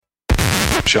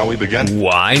Shall we begin?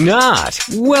 Why not?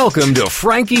 Welcome to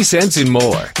Frankie Sense and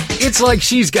More. It's like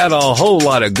she's got a whole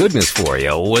lot of goodness for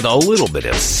you with a little bit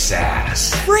of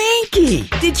sass. Frankie,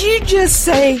 did you just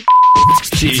say...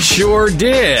 She sure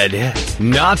did.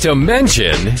 Not to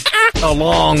mention,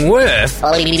 along with...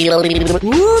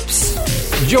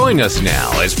 Whoops. Join us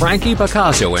now as Frankie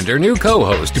Picasso and her new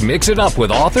co-host mix it up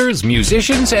with authors,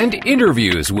 musicians, and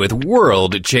interviews with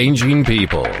world-changing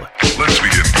people. Let's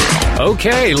begin.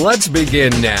 Okay, let's begin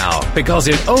now, because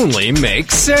it only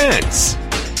makes sense.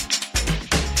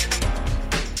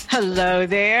 Hello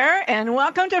there, and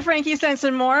welcome to Frankie Sense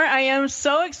and More. I am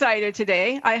so excited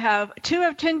today. I have two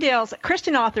of Tyndale's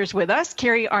Christian authors with us,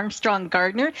 Carrie Armstrong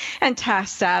Gardner and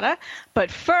Tash Sada. But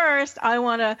first, I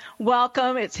want to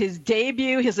welcome, it's his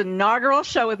debut, his inaugural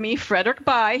show with me, Frederick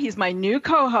Bai. He's my new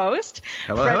co-host.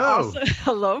 Hello.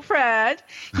 Hello, Fred.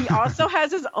 He also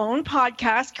has his own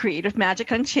podcast, Creative Magic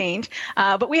Unchained.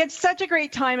 But we had such a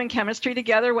great time in chemistry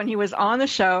together when he was on the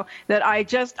show that I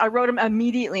wrote him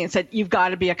immediately and said, you've got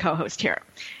to be a co-host here.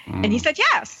 And he said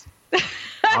yes.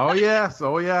 Oh, yes.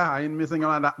 I ain't missing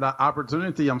on that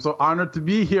opportunity. I'm so honored to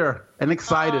be here and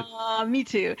excited. Me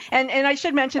too. And I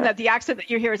should mention that the accent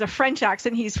that you hear is a French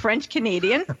accent. He's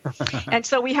French-Canadian. And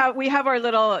so we have our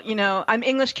little, I'm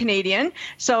English-Canadian.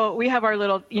 So we have our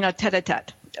little,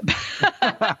 tete-a-tete.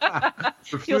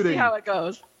 You'll see how it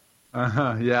goes.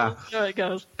 Yeah. There it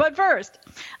goes. But first,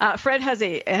 Fred has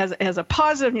a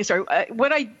positive news story.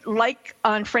 What I like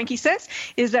on Frankie Sense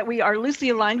is that we are loosely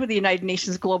aligned with the United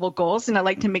Nations global goals, and I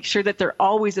like to make sure that they're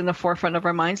always in the forefront of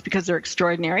our minds because they're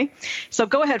extraordinary. So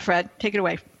go ahead, Fred. Take it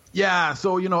away. Yeah.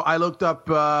 So I looked up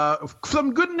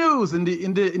some good news in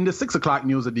the 6 o'clock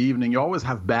news of the evening. You always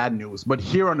have bad news, but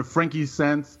here on the Frankie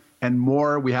Sense and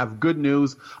More, we have good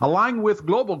news aligned with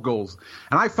global goals.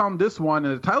 And I found this one,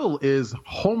 and the title is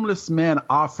Homeless Man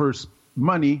Offers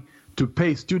Money to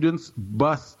Pay Students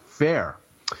Bus Fare.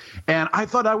 And I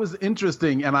thought that was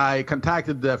interesting, and I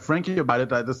contacted Frankie about it.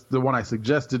 That's the one I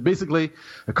suggested. Basically,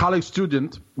 a college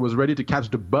student was ready to catch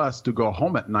the bus to go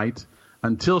home at night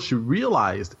until she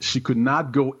realized she could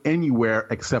not go anywhere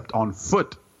except on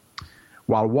foot.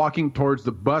 While walking towards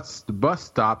the bus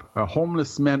stop, a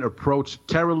homeless man approached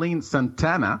Caroline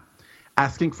Santana,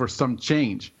 asking for some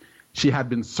change. She had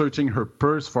been searching her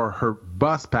purse for her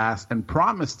bus pass and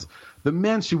promised the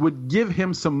man she would give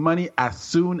him some money as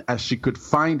soon as she could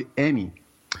find any.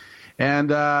 And,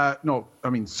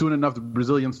 soon enough, the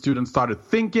Brazilian student started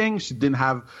thinking she didn't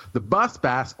have the bus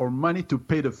pass or money to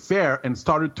pay the fare and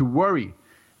started to worry.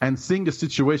 And seeing the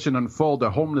situation unfold, the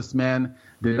homeless man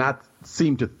did not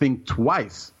seem to think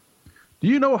twice. Do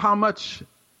you know how much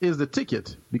is the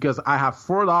ticket? Because I have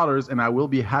 $4 and I will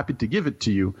be happy to give it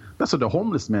to you. That's what the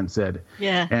homeless man said.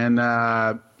 Yeah. And,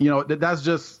 that's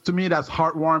just, to me, that's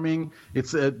heartwarming.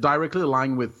 It's directly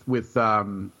aligned with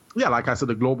like I said,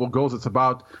 the global goals. It's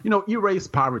about, erase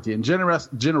poverty, and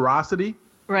generosity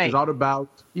is all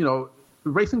about,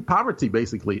 erasing poverty,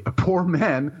 basically. A poor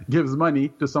man gives money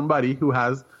to somebody who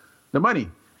has the money.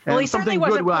 Well, and he certainly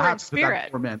was a poor in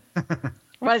spirit.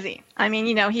 Was he? I mean,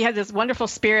 he had this wonderful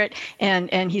spirit,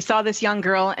 and he saw this young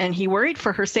girl, and he worried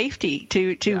for her safety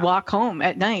to walk home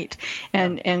at night.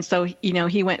 And so,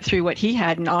 he went through what he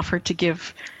had and offered to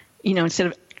give, instead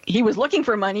of, he was looking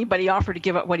for money, but he offered to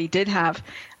give up what he did have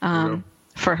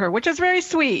for her, which is very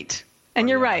sweet. And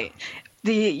you're right.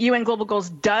 The UN Global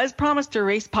Goals does promise to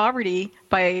erase poverty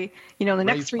by, the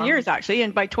next 3 years, actually.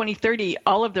 And by 2030,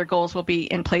 all of their goals will be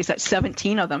in place at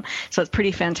 17 of them. So it's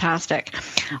pretty fantastic.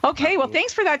 Okay, well,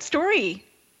 thanks for that story.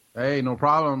 Hey, no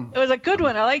problem. It was a good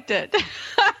one. I liked it.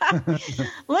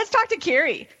 Let's talk to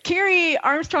Carrie. Carrie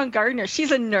Armstrong Gardner.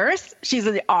 She's a nurse. She's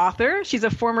an author. She's a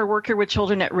former worker with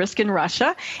Children at Risk in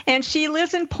Russia. And she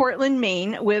lives in Portland,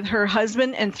 Maine with her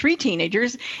husband and 3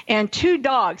 teenagers and 2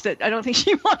 dogs that I don't think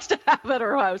she wants to have at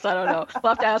her house. I don't know.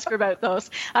 We'll have to ask her about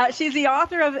those. She's the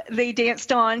author of They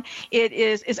Danced On.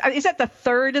 Is that the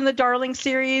 3rd in the Darling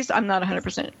series? I'm not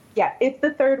 100%. Yeah, it's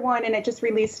the 3rd one, and it just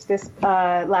released this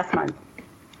last month.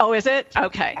 Oh, is it?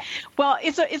 Okay. Well,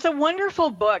 it's a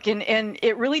wonderful book, and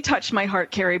it really touched my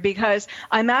heart, Carrie, because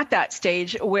I'm at that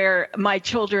stage where my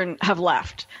children have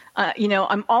left.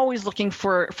 I'm always looking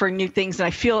for new things, and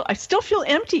I still feel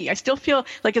empty. I still feel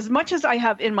like as much as I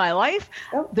have in my life,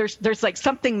 there's like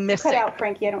something missing. Cut out,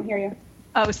 Frankie. I don't hear you.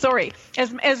 Oh, sorry.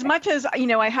 As much as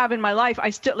I have in my life,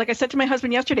 I still, like I said to my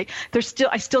husband yesterday,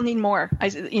 I still need more.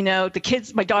 The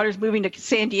kids, my daughter's moving to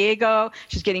San Diego.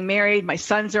 She's getting married. My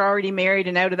sons are already married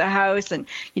and out of the house, and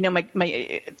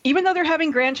my even though they're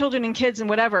having grandchildren and kids and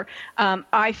whatever,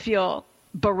 I feel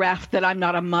bereft that I'm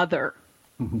not a mother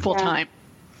full time.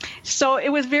 So it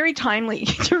was very timely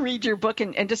to read your book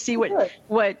and to see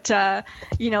what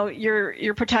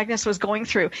your protagonist was going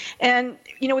through. And,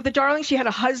 with the Darling, she had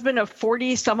a husband of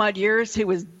 40 some odd years who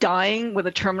was dying with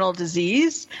a terminal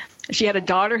disease. She had a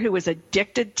daughter who was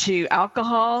addicted to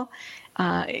alcohol.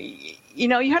 You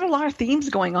had a lot of themes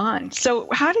going on. So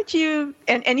how did you,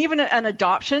 and even an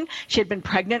adoption, she had been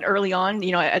pregnant early on,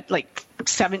 at like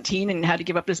 17 and had to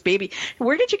give up this baby.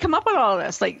 Where did you come up with all of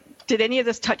this? Like, did any of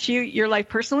this touch your life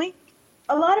personally?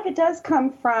 A lot of it does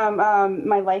come from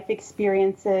my life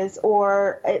experiences,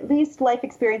 or at least life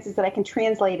experiences that I can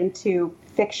translate into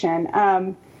fiction.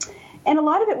 And a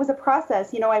lot of it was a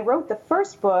process. I wrote the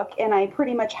first book, and I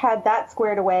pretty much had that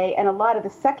squared away. And a lot of the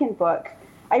second book,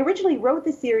 I originally wrote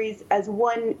the series as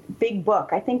one big book.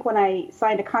 I think when I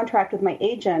signed a contract with my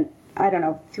agent,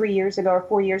 3 years ago or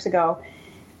 4 years ago,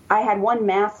 I had one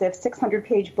massive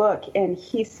 600-page book, and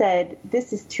he said,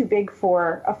 this is too big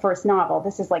for a first novel.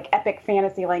 This is like epic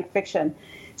fantasy-length fiction.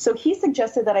 So he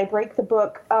suggested that I break the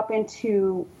book up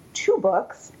into 2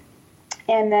 books,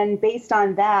 and then based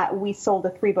on that, we sold a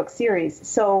 3-book series.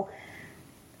 So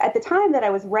at the time that I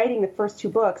was writing the first 2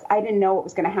 books, I didn't know what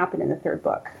was going to happen in the 3rd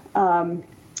book.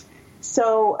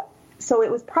 So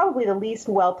it was probably the least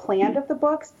well-planned of the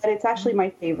books, but it's actually my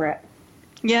favorite.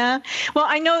 Yeah. Well,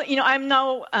 I know, I'm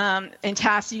no in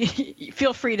task. You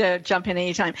feel free to jump in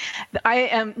anytime. I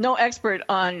am no expert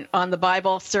on the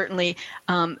Bible, certainly.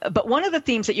 But one of the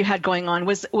themes that you had going on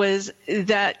was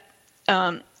that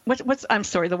what's I'm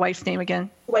sorry, the wife's name again?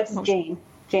 The wife's Jane.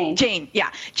 Jane,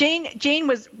 yeah. Jane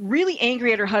was really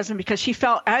angry at her husband because she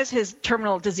felt as his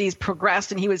terminal disease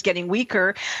progressed and he was getting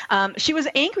weaker, she was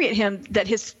angry at him that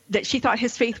she thought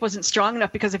his faith wasn't strong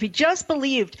enough, because if he just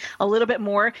believed a little bit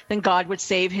more, then God would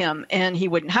save him and he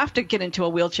wouldn't have to get into a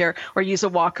wheelchair or use a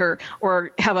walker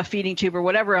or have a feeding tube or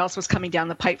whatever else was coming down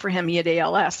the pipe for him. He had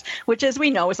ALS, which, as we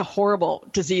know, is a horrible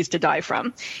disease to die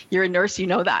from. You're a nurse, you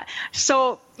know that.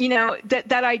 So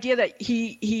that idea that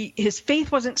his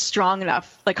faith wasn't strong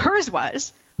enough, like hers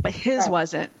was, but his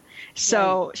wasn't.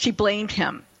 So she blamed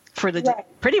him for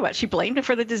pretty much. She blamed him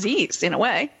for the disease in a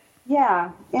way. Yeah,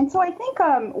 and so I think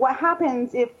what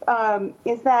happens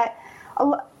is that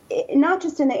not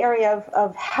just in the area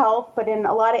of health, but in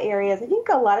a lot of areas, I think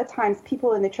a lot of times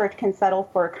people in the church can settle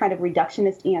for kind of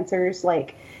reductionist answers,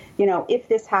 like, if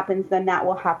this happens, then that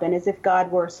will happen, as if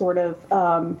God were sort of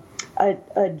a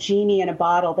genie in a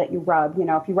bottle that you rub.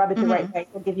 If you rub it the right way,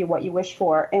 he'll give you what you wish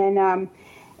for. And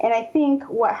I think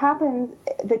what happens,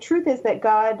 the truth is that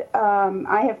God,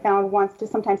 I have found, wants to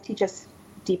sometimes teach us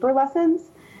deeper lessons.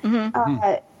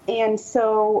 And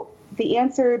so the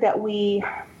answer that we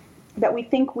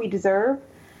think we deserve,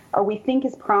 or we think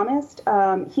is promised,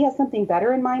 he has something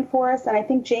better in mind for us. And I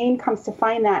think Jane comes to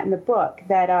find that in the book,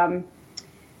 that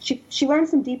she learns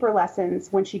some deeper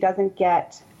lessons when she doesn't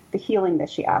get the healing that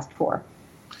she asked for.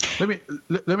 Let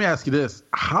me ask you this: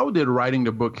 how did writing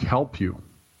the book help you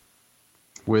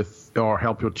or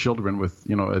help your children with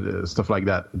stuff like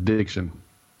that, addiction?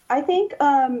 I think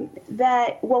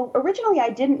originally I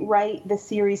didn't write the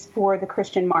series for the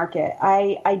Christian market.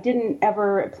 I didn't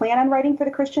ever plan on writing for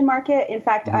the Christian market. In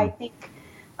fact, I think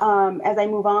as I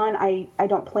move on, I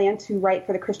don't plan to write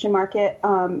for the Christian market.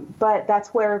 But that's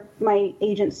where my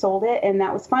agent sold it, and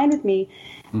that was fine with me.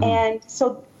 And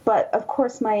so, but of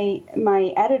course, my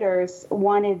editors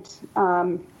wanted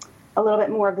a little bit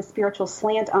more of the spiritual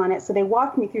slant on it. So they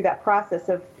walked me through that process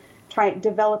of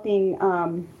developing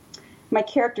my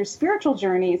character's spiritual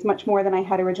journeys much more than I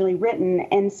had originally written.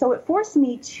 And so it forced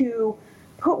me to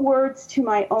put words to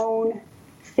my own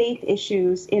faith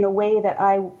issues in a way that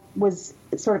I was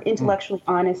sort of intellectually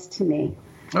honest to me.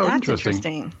 Oh, that's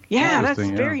interesting. Yeah, that's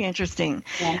very interesting.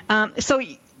 Yeah. So,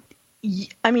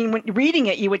 I mean, when reading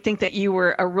it, you would think that you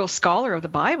were a real scholar of the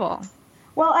Bible.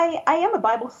 Well, I am a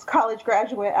Bible college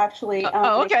graduate, actually.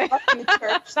 Okay. In the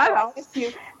church, so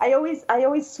I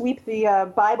always sweep the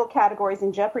Bible categories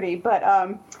in Jeopardy, but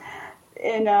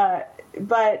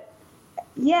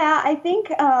yeah, I think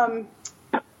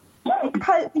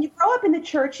because when you grow up in the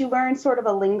church, you learn sort of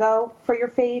a lingo for your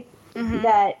faith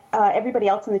that everybody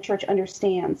else in the church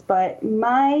understands. But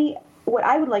what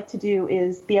I would like to do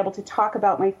is be able to talk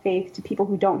about my faith to people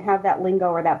who don't have that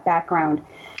lingo or that background.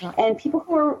 And people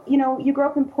who are, you grow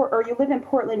up or you live in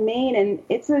Portland, Maine, and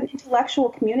it's an intellectual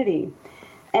community.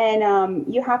 And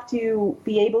you have to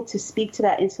be able to speak to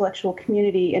that intellectual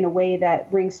community in a way that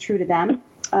rings true to them.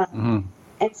 And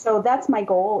so that's my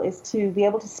goal, is to be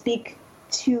able to speak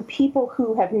to people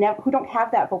who don't have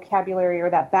that vocabulary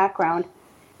or that background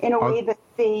in a way that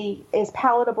is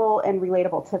palatable and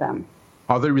relatable to them.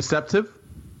 Are they receptive?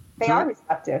 They are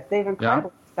receptive. They're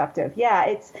incredibly receptive. Yeah,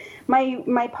 it's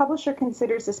my publisher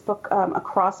considers this book a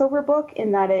crossover book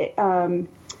in that it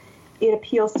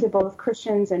appeals to both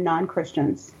Christians and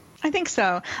non-Christians. I think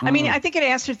so. I mean, I think it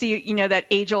answers that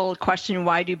age-old question: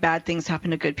 why do bad things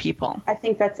happen to good people? I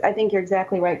think you're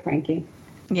exactly right, Frankie.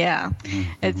 Yeah,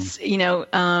 it's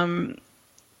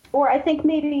Or I think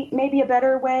maybe a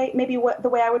better way, the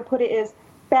way I would put it is,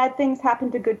 bad things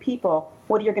happen to good people.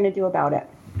 What are you going to do about it?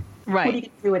 Right. What are you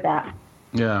going to do with that?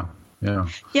 Yeah.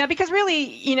 Yeah, because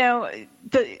really,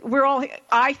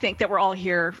 I think that we're all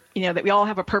here, that we all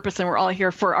have a purpose and we're all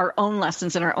here for our own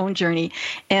lessons and our own journey.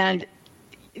 And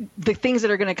the things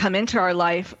that are going to come into our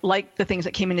life, like the things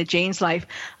that came into Jane's life,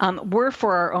 were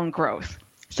for our own growth.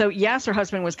 So yes, her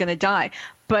husband was going to die,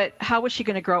 but how was she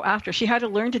going to grow after? She had to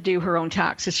learn to do her own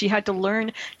taxes. She had to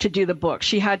learn to do the book.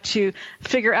 She had to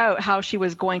figure out how she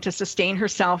was going to sustain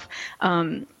herself,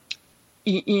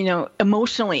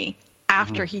 emotionally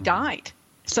after he died.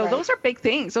 So those are big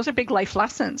things. Those are big life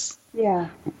lessons. Yeah.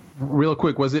 Real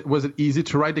quick, was it easy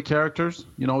to write the characters?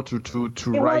 To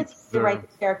write. To write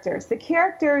the characters. The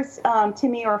characters to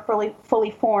me are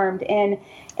fully formed, and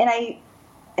I.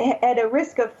 At a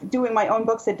risk of doing my own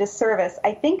books a disservice,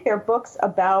 I think they're books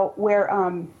about where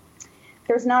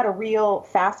there's not a real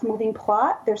fast-moving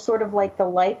plot. They're sort of like the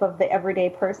life of the everyday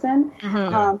person.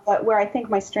 But where I think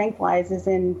my strength lies is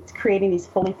in creating these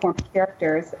fully formed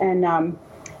characters. And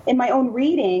in my own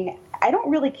reading, I don't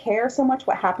really care so much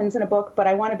what happens in a book, but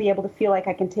I want to be able to feel like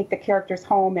I can take the characters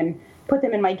home and put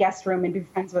them in my guest room and be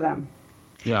friends with them.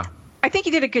 Yeah. I think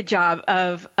you did a good job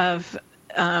of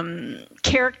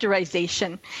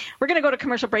characterization. We're going to go to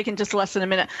commercial break in just less than a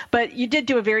minute, but you did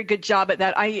do a very good job at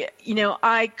that.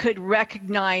 I could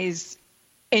recognize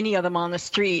any of them on the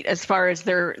street as far as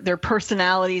their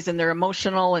personalities and their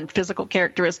emotional and physical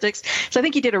characteristics. So I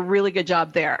think you did a really good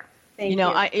job there. Thank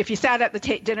you. If you sat at the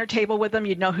dinner table with them,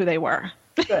 you'd know who they were.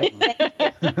 Good. Thank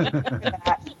you.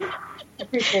 I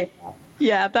appreciate that.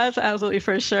 Yeah, that's absolutely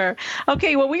for sure.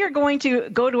 Okay, well, we are going to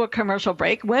go to a commercial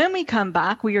break. When we come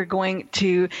back, we are going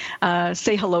to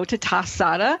say hello to Tas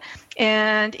Sada,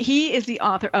 and he is the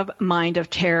author of Mind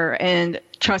of Terror. And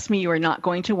trust me, you are not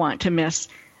going to want to miss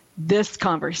this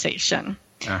conversation.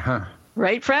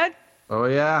 Right, Fred? Oh,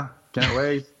 yeah. Can't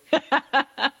wait.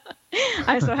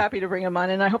 I'm so happy to bring him on,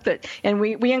 and I hope that, and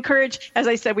we encourage, as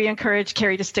I said, we encourage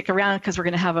Carrie to stick around because we're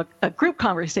going to have a group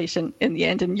conversation in the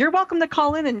end, and you're welcome to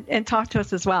call in and talk to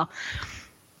us as well.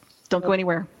 Don't go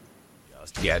anywhere.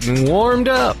 Just getting warmed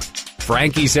up.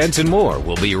 Frankie Sense and More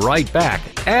will be right back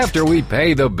after we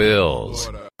pay the bills.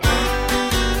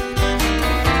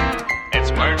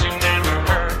 It's words you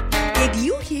never heard. Did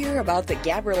you hear about the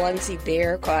Gaberlunzie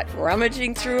bear caught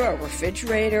rummaging through a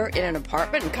refrigerator in an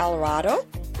apartment in Colorado?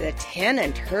 The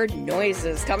tenant heard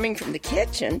noises coming from the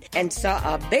kitchen and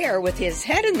saw a bear with his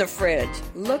head in the fridge,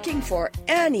 looking for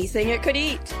anything it could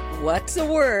eat. What's a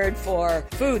word for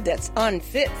food that's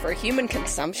unfit for human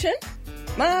consumption?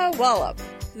 Ma wallop.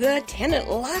 The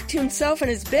tenant locked himself in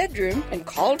his bedroom and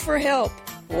called for help.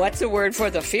 What's a word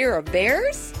for the fear of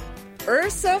bears?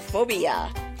 Ursophobia.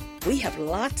 We have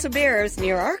lots of bears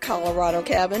near our Colorado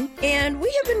cabin, and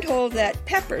we have been told that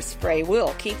pepper spray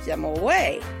will keep them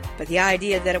away. But the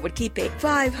idea that it would keep a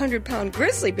 500-pound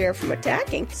grizzly bear from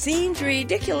attacking seems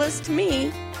ridiculous to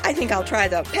me. I think I'll try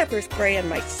the pepper spray on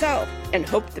myself and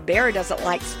hope the bear doesn't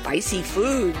like spicy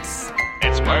foods.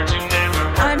 It's words you never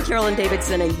heard. I'm Carolyn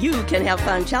Davidson, and you can have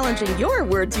fun challenging your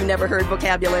words you never heard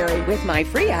vocabulary with my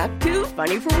free app, Too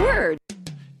Funny for Words.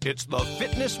 It's the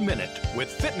Fitness Minute with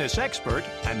fitness expert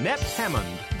Annette Hammond.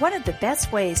 One of the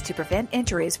best ways to prevent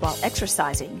injuries while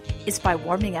exercising is by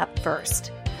warming up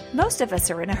first. Most of us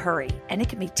are in a hurry, and it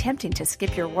can be tempting to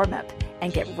skip your warm-up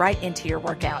and get right into your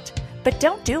workout. But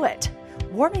don't do it.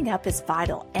 Warming up is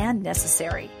vital and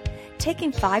necessary.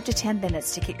 Taking 5 to 10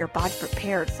 minutes to get your body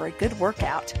prepared for a good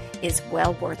workout is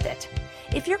well worth it.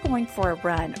 If you're going for a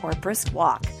run or a brisk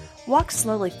walk, walk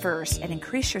slowly first and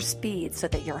increase your speed so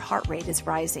that your heart rate is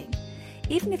rising.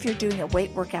 Even if you're doing a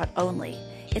weight workout only,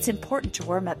 it's important to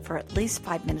warm up for at least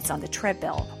 5 minutes on the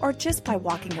treadmill or just by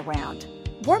walking around.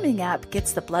 Warming up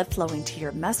gets the blood flowing to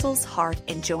your muscles, heart,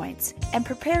 and joints and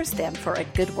prepares them for a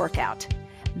good workout.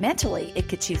 Mentally, it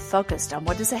gets you focused on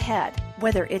what is ahead,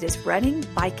 whether it is running,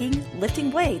 biking,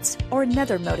 lifting weights, or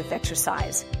another mode of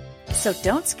exercise. So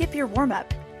don't skip your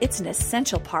warm-up. It's an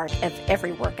essential part of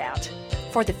every workout.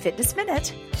 For the Fitness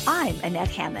Minute, I'm Annette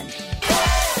Hammond.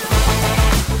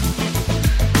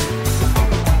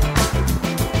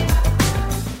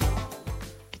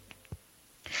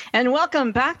 And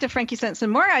welcome back to Frankie Sense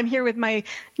and More. I'm here with my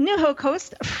new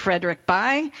host, Frederick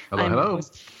Bai. Hello, I'm hello.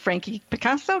 Host Frankie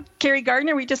Picasso. Carrie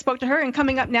Gardner, we just spoke to her. And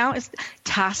coming up now is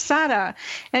Tas Sada,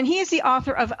 and he is the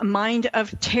author of Mind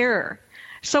of Terror.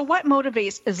 So what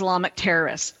motivates Islamic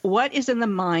terrorists? What is in the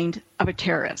mind of a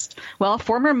terrorist? Well,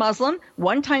 former Muslim,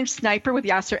 one-time sniper with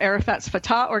Yasser Arafat's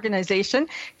Fatah organization,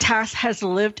 Tas has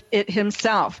lived it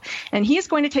himself. And he is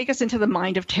going to take us into the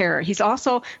mind of terror. He's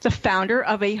also the founder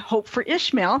of a Hope for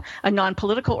Ishmael, a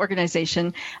non-political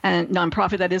organization and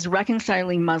nonprofit that is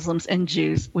reconciling Muslims and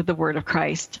Jews with the word of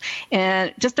Christ.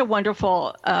 And just a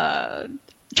wonderful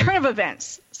turn of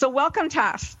events. So welcome,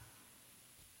 Tas.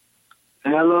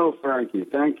 Hello, Frankie.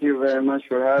 Thank you very much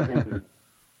for having me.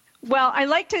 Well, I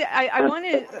want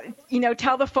to,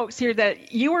 tell the folks here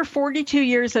that you were 42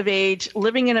 years of age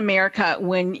living in America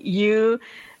when you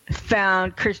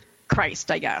found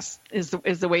Christ, I guess, is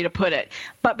the way to put it.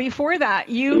 But before that,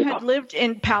 you had lived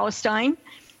in Palestine.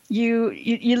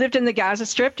 You lived in the Gaza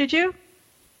Strip, did you?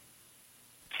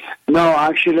 No,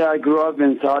 actually, I grew up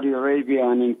in Saudi Arabia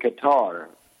and in Qatar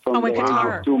from the age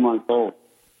of 2 months old.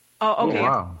 Oh, okay. Oh,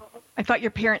 wow. I thought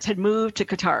your parents had moved to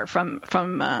Qatar from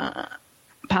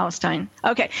Palestine.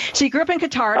 Okay, so you grew up in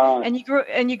Qatar,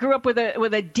 and you grew up with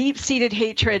a deep-seated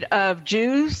hatred of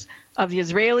Jews, of the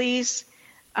Israelis,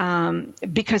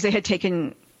 because they had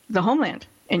taken the homeland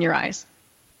in your eyes.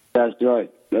 That's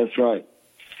right.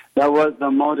 That was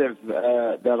the motive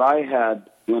that I had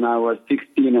when I was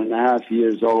 16 and a half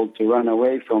years old to run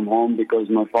away from home because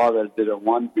my father didn't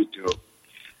want me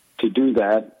to do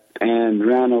that. And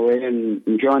ran away and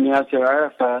joined Yasser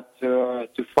Arafat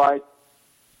to fight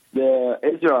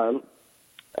Israel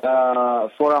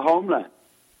for a homeland,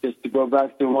 just to go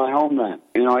back to my homeland.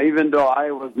 Even though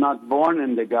I was not born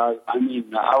in I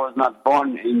was not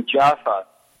born in Jaffa.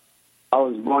 I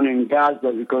was born in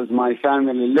Gaza because my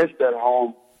family lived at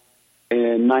home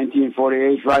in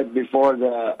 1948, right before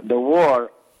the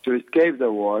war, to escape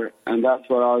the war, and that's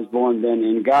where I was born then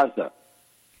in Gaza.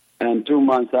 And 2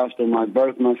 months after my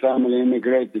birth, my family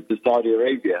immigrated to Saudi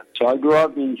Arabia. So I grew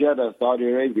up in Jeddah, Saudi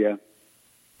Arabia,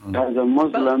 as a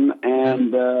Muslim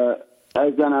and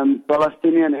as a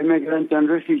Palestinian immigrant and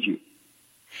refugee.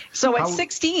 So at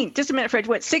 16, just a minute, Fred.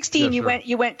 At 16, you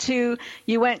went to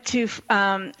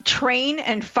train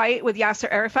and fight with Yasser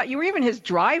Arafat. You were even his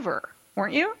driver,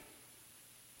 weren't you?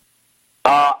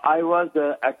 I was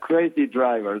a crazy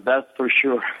driver, that's for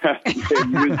sure. They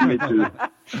used me to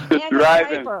drive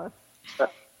him.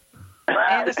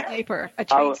 And a sniper, a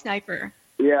trained sniper.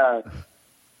 Yeah.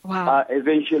 Wow.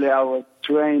 Eventually, I was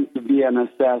trained to be an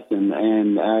assassin,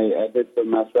 and I did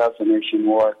some assassination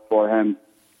work for him,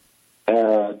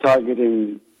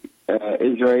 targeting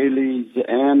Israelis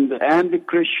and the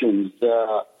Christians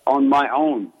on my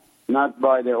own. Not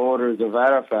by the orders of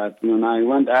Arafat. When I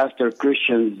went after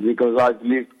Christians, because I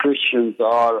believe Christians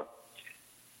are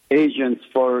agents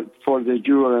for the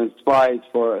Jew and spies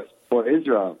for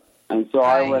Israel, and so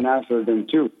I went after them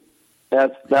too.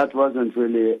 That wasn't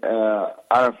really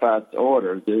Arafat's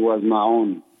orders. It was my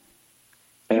own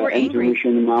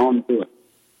intuition and my own doing.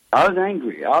 I was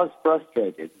angry. I was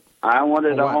frustrated. I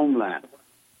wanted a homeland.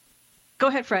 Go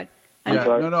ahead, Fred.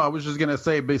 I was just gonna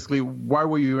say, basically, why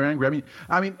were you angry?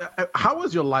 I mean, how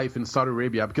was your life in Saudi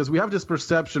Arabia? Because we have this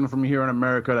perception from here in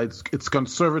America that it's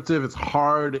conservative, it's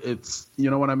hard, it's,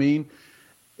 you know what I mean?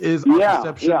 Is our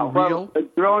perception real?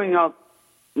 Growing up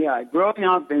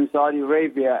in Saudi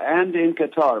Arabia and in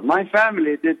Qatar, my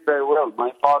family did very well.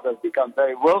 My father became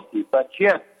very wealthy, but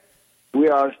yet we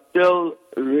are still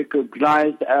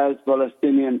recognized as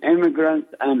Palestinian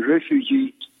immigrants and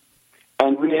refugees.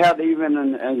 And we have even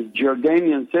a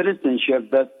Jordanian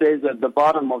citizenship that says at the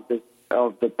bottom of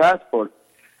the passport,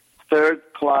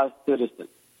 third-class citizen.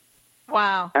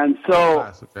 Wow. And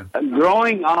so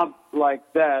growing up like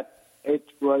that, it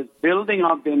was building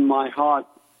up in my heart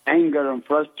anger and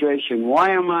frustration.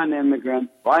 Why am I an immigrant?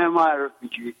 Why am I a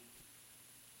refugee?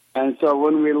 And so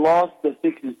when we lost the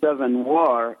 67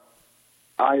 war,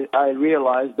 I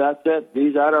realized that's it.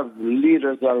 These Arab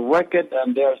leaders are wicked,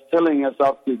 and they're selling us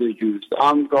up to the Jews.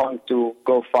 I'm going to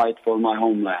go fight for my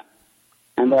homeland.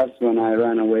 And that's when I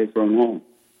ran away from home.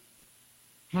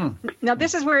 Now,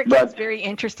 this is where it gets very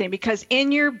interesting, because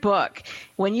in your book,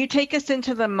 when you take us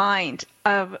into the mind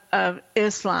of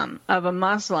Islam, of a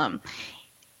Muslim,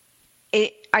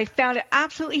 I found it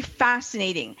absolutely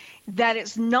fascinating that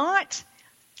it's not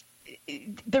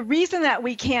the reason that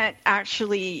we can't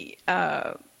actually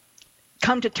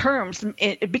come to terms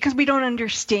because we don't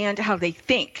understand how they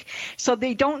think. So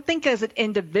they don't think as an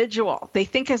individual; they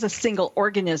think as a single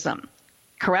organism,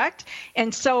 correct?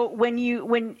 And so when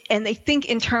they think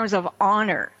in terms of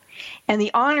honor, and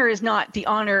the honor is not the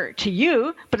honor to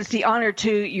you, but it's the honor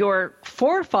to your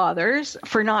forefathers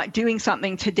for not doing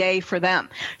something today for them.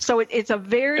 So it's a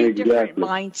very different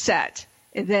mindset.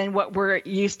 than what we're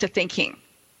used to thinking.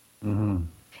 Mm-hmm.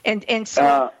 And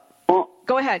so,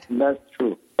 go ahead. That's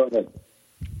true. Go ahead.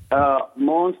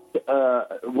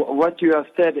 What you have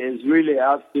said is really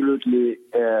absolutely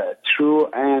true,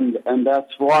 and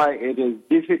that's why it is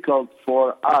difficult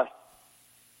for us,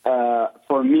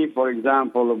 for me, for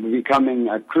example, becoming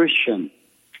a Christian.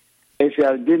 If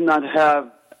I did not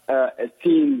have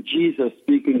seen Jesus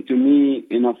speaking to me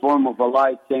in a form of a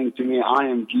light, saying to me, I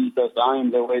am Jesus, I am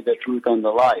the way, the truth, and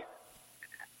the life.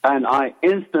 And I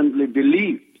instantly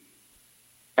believed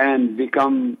and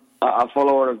become a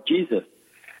follower of Jesus.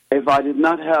 If I did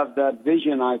not have that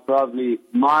vision,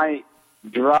 my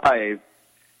drive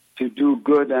to do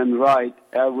good and right,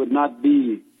 I would not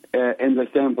be in the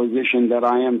same position that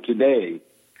I am today.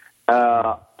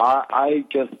 I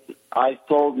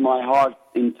sold my heart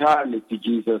entirely to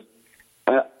Jesus.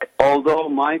 Although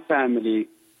my family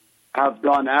have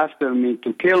gone after me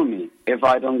to kill me if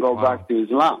I don't go back to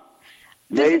Islam.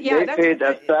 They paid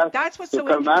assassins to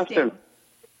come after me.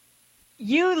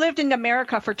 You lived in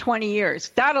America for 20 years.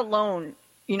 That alone,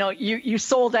 you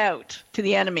sold out to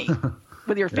the enemy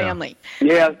with your family.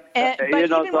 Yeah. But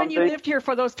even when you lived here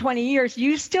for those 20 years,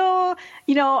 you still,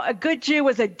 a good Jew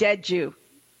was a dead Jew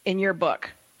in your book,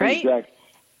 right? Exactly.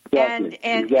 And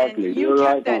you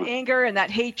kept that anger and that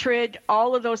hatred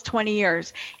all of those 20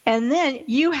 years. And then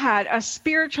you had a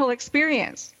spiritual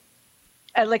experience,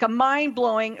 like a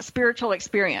mind-blowing spiritual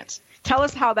experience. Tell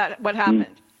us what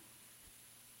happened.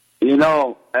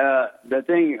 The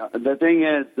thing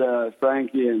is,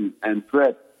 Frankie and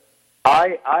Fred,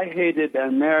 I hated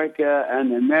America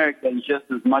and Americans just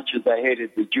as much as I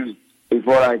hated the Jews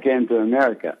before I came to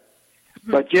America.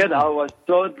 But yet I was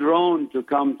so drawn to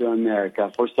come to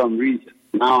America for some reason.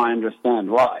 Now I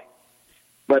understand why.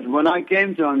 But when I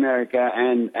came to America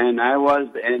and I was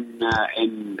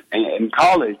in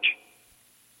college,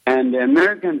 and the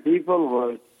American people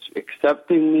were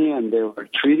accepting me and they were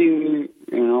treating me,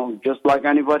 just like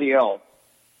anybody else.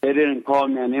 They didn't call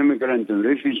me an immigrant and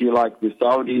refugee like the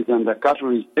Saudis and the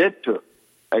Qataris did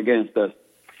against us.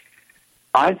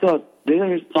 I thought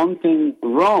there is something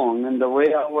wrong in the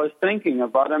way I was thinking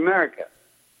about America.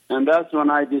 And that's when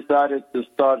I decided to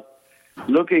start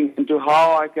looking into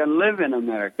how I can live in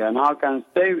America and how I can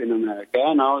stay in America.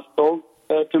 And I was told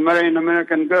to marry an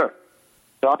American girl.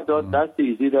 So I thought, that's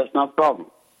easy, that's no problem.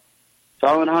 So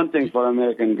I went hunting for an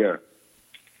American girl.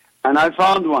 And I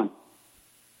found one.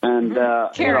 And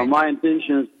my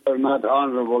intentions were not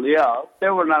honorable. Yeah, they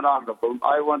were not honorable.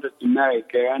 I wanted to marry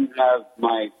Karen, have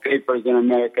my papers in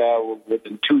America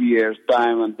within 2 years'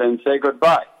 time, and then say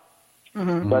goodbye.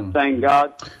 Mm-hmm. But thank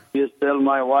God, she is still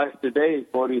my wife today,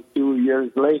 42 years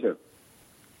later.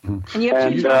 And you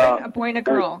have two children, a boy and a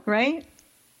girl, right?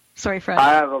 Sorry, Fred.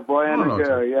 I have a boy and a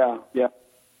girl, yeah.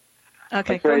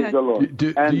 Okay, go ahead.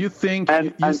 Do you think,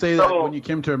 you say that when you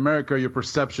came to America, your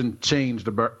perception changed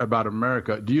about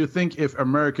America. Do you think if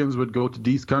Americans would go to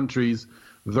these countries,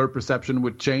 their perception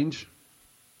would change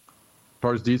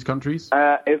towards these countries?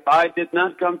 If I did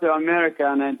not come to America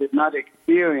and I did not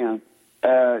experience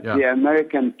the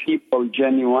American people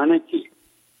genuinity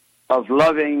of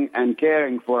loving and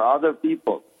caring for other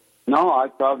people, no, I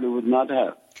probably would not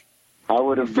have. I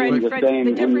would have been the same.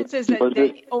 The difference is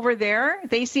that over there,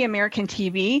 they see American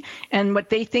TV, and what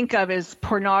they think of is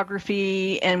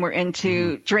pornography, and we're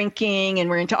into drinking, and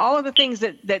we're into all of the things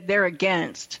that they're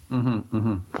against. Mm-hmm,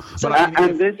 mm-hmm. So,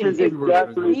 and this is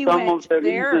exactly some of the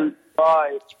reasons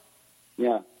why.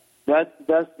 Yeah,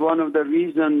 that's one of the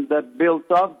reasons that built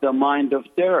up the mind of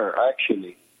terror.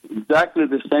 Actually, exactly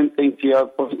the same things you are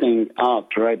pointing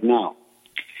out right now.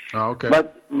 Oh, okay.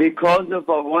 But because of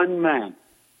one man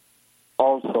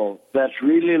also that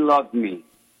really loved me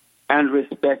and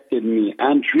respected me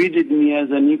and treated me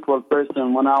as an equal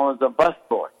person when I was a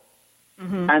busboy,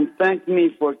 and thanked me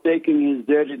for taking his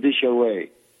dirty dish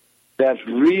away, that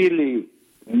really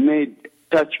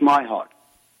touched my heart.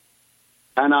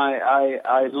 And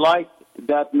I liked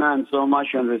that man so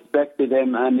much and respected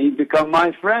him, and he became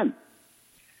my friend.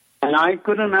 And I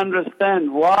couldn't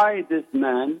understand why this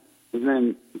man, his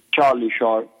name is Charlie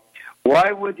Sharp,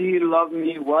 why would he love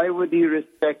me? Why would he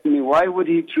respect me? Why would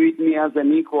he treat me as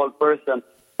an equal person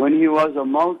when he was a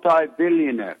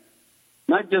multi-billionaire?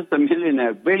 Not just a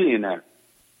millionaire, billionaire.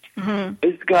 Mm-hmm.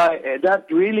 This guy,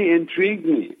 that really intrigued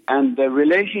me. And the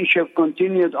relationship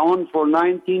continued on for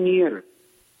 19 years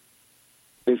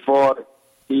before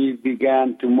he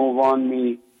began to move on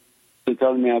me to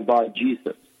tell me about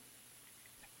Jesus.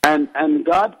 And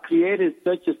God created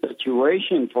such a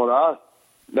situation for us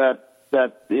that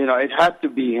it had to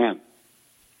be him.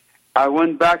 I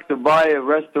went back to buy a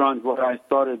restaurant where I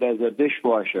started as a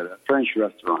dishwasher, a French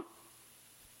restaurant.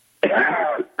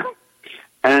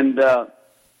 And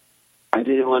I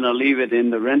didn't want to leave it in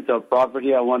the rental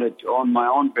property. I wanted to own my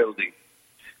own building.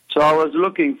 So I was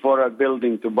looking for a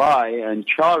building to buy, and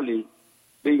Charlie,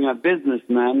 being a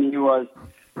businessman, he was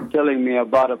telling me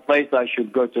about a place I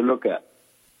should go to look at.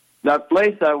 That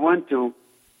place I went to,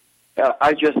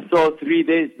 I just saw 3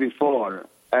 days before,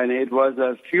 and it was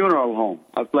a funeral home,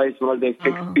 a place where they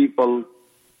fix people,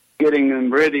 getting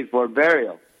them ready for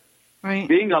burial. Right.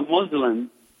 Being a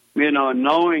Muslim,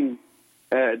 knowing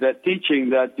the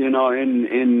teaching that,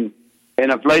 in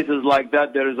places like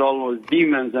that, there is always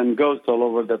demons and ghosts all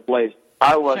over the place.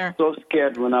 I was so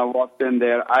scared when I walked in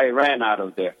there, I ran out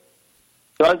of there.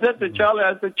 So I said to Charlie,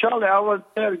 I was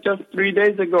there just 3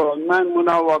 days ago. And man, when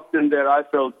I walked in there, I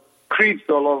felt creeps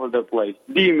all over the place,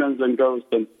 demons and ghosts.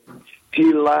 And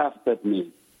he laughed at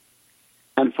me.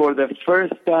 And for the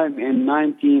first time in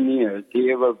 19 years,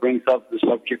 he ever brings up the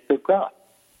subject of God.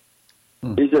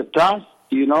 He said, Tosh,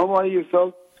 do you know why you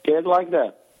felt scared like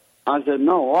that? I said,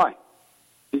 no, why?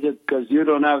 He said, because you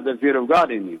don't have the fear of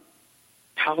God in you.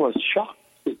 I was shocked.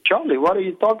 I said, Charlie, what are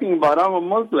you talking about? I'm a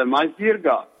Muslim. I fear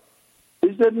God.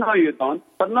 He said, no, you don't.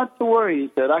 But not to worry.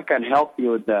 He said, I can help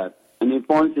you with that. And he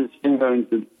points his finger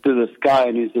to the sky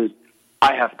and he says,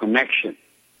 I have connection.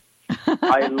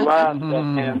 I laughed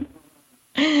at him.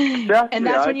 Exactly. And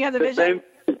that's when you had the vision?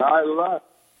 I laughed.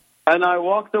 And I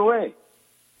walked away.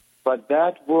 But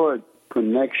that word,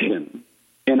 connection,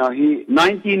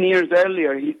 19 years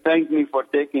earlier, he thanked me for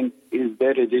taking his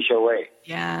dirty dish away.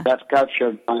 Yeah. That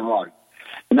captured my heart.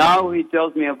 Now he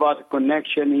tells me about a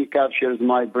connection, he captures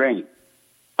my brain.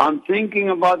 I'm thinking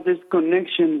about this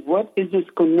connection. What is this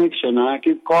connection? And I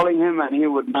keep calling him, and he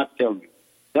would not tell me.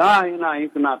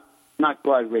 He's not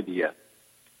quite ready yet.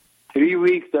 3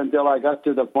 weeks until I got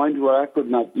to the point where I could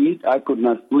not eat, I could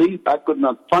not sleep, I could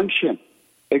not function,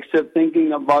 except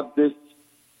thinking about this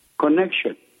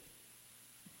connection.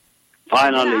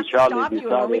 Finally, Charlie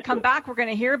decided. When we come back, we're going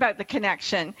to hear about the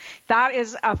connection. That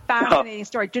is a fascinating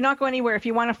story. Do not go anywhere if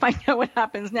you want to find out what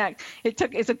happens next. It's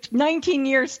a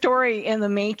 19-year story in the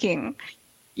making,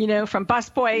 from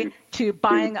busboy to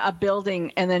buying a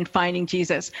building and then finding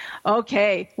Jesus.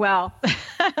 Okay, well,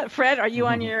 Fred, are you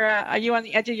on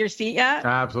the edge of your seat yet?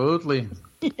 Absolutely.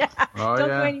 Yeah. Don't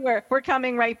go anywhere. We're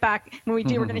coming right back. When we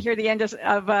do, we're going to hear the end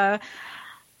of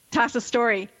Tassa's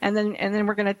story, and then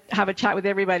we're going to have a chat with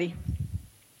everybody.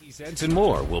 Cents and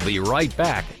more. We'll be right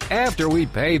back after we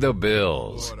pay the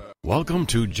bills. Welcome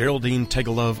to Geraldine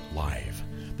Tegelov Live,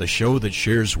 the show that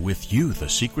shares with you the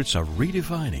secrets of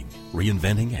redefining,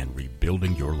 reinventing, and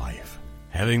rebuilding your life.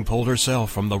 Having pulled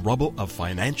herself from the rubble of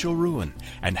financial ruin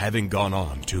and having gone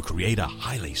on to create a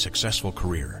highly successful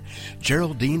career,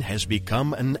 Geraldine has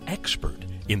become an expert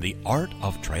in the art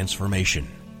of transformation.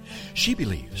 She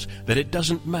believes that it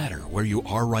doesn't matter where you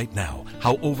are right now,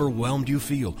 how overwhelmed you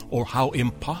feel, or how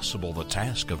impossible the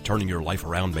task of turning your life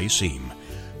around may seem.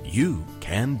 You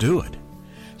can do it.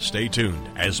 Stay tuned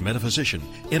as metaphysician,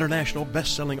 international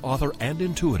best-selling author, and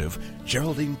intuitive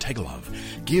Geraldine Tegelov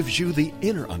gives you the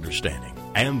inner understanding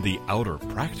and the outer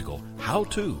practical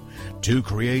how-to to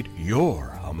create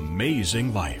your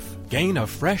amazing life. Gain a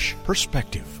fresh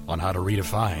perspective on how to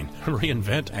redefine,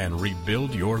 reinvent, and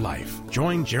rebuild your life.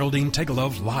 Join Geraldine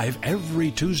Tegelov live every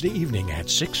Tuesday evening at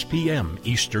 6 p.m.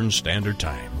 Eastern Standard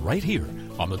Time, right here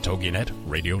on the TogiNet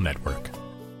Radio Network.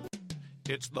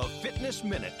 It's the Fitness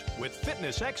Minute with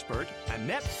fitness expert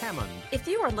Annette Hammond. If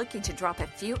you are looking to drop a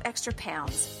few extra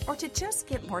pounds or to just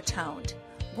get more toned,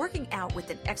 working out with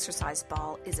an exercise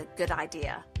ball is a good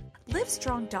idea.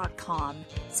 Livestrong.com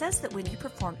says that when you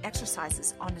perform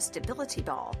exercises on a stability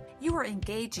ball, you are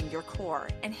engaging your core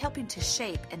and helping to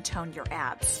shape and tone your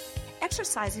abs.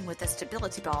 Exercising with a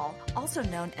stability ball, also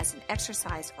known as an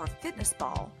exercise or fitness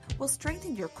ball, will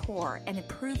strengthen your core and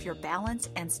improve your balance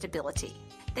and stability.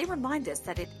 They remind us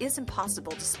that it isn't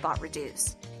possible to spot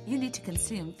reduce. You need to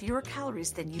consume fewer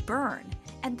calories than you burn,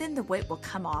 and then the weight will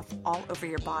come off all over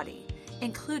your body,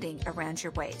 including around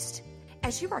your waist.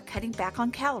 As you are cutting back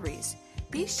on calories,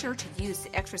 be sure to use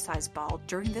the exercise ball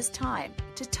during this time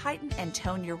to tighten and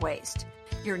tone your waist.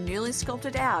 Your newly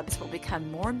sculpted abs will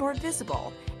become more and more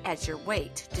visible as your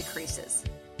weight decreases.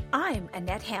 I'm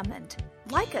Annette Hammond.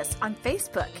 Like us on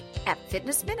Facebook at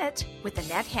Fitness Minute with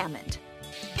Annette Hammond.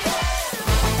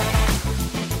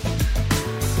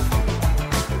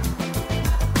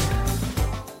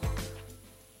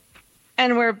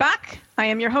 And we're back. I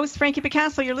am your host, Frankie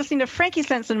Picasso. You're listening to Frankie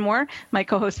Sense and More. My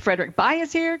co-host Frederick Bai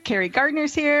is here, Carrie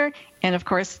Gardner's here, and of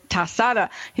course,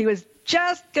 Tassada. He was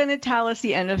just going to tell us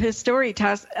the end of his story.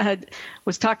 Tass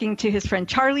was talking to his friend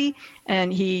Charlie,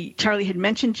 and Charlie had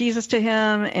mentioned Jesus to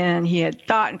him, and he had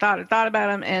thought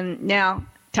about him, and now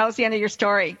tell us the end of your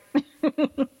story.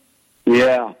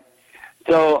 Yeah.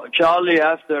 So Charlie,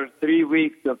 after 3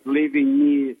 weeks of leaving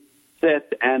me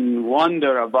sit and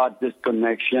wonder about this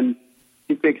connection,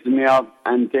 he picks me up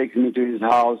and takes me to his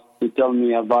house to tell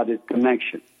me about his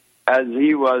connection. As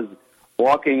he was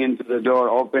walking into the door,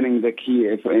 opening the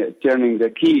key, turning the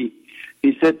key,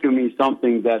 he said to me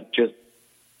something that just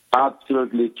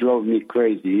absolutely drove me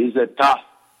crazy. He said, "Tass,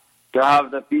 to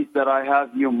have the peace that I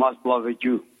have, you must love a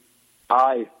Jew."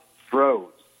 I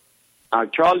froze. Now,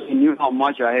 Charlie knew how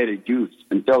much I hated Jews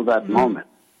until that moment.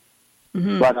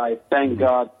 Mm-hmm. But I thank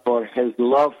God for his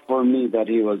love for me that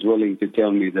he was willing to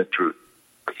tell me the truth.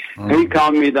 He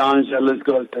calmed me down and said, "Let's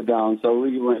go sit down." So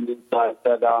we went inside,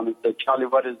 sat down, and said, "Charlie,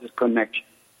 what is this connection?"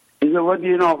 He said, "What do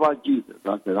you know about Jesus?"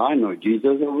 I said, "I know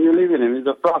Jesus, and we believe in him. He's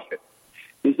a prophet."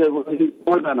 He said, "Well, he's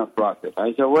more than a prophet."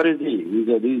 I said, "What is he?" He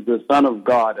said, "He's the Son of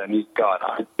God, and he's God."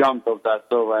 I jumped off that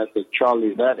sofa. I said,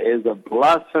 "Charlie, that is a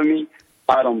blasphemy.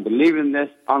 I don't believe in this.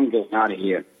 I'm getting out of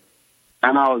here."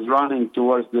 And I was running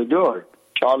towards the door.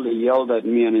 Charlie yelled at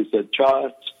me, and he said,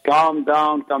 "Charles, calm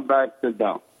down, come back, sit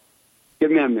down. Give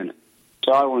me a minute."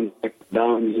 So I went back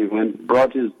down. He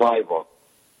brought his Bible.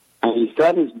 And he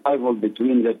set his Bible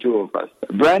between the two of us.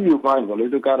 A brand new Bible. He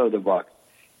took out of the box.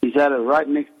 He set it right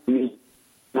next to me,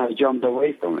 and I jumped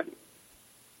away from it.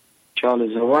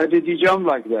 Charlie said, "Why did you jump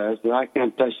like that?" I said, "I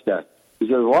can't touch that." He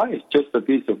said, "Why? It's just a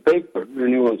piece of paper." And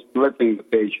he was flipping the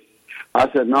page.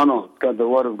 I said, No, it's got the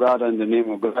Word of God and the name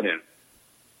of God in it.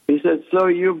 He said, "So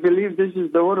you believe this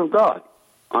is the Word of God?"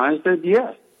 I said,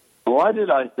 "Yes." Why did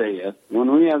I say yes?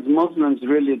 When we as Muslims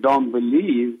really don't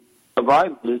believe the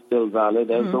Bible is still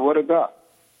valid as the Word of God.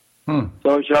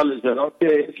 So Charlie said,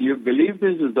 "Okay, if you believe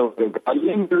this is the Word of God,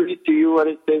 let me read to you what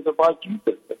it says about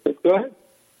Jesus." I said, "Go ahead."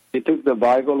 He took the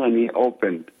Bible and he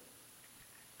opened.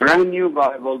 Brand new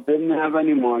Bible, didn't have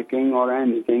any marking or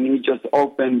anything. He just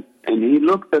opened and he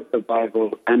looked at the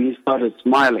Bible and he started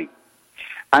smiling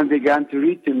and began to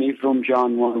read to me from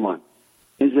John 1:1.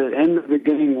 He said, "In the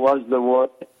beginning was the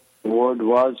Word. The Word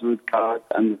was with God,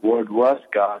 and the Word was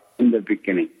God in the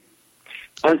beginning."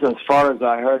 As far as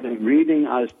I heard him reading,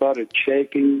 I started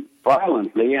shaking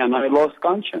violently, and I lost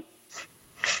conscience.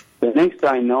 The next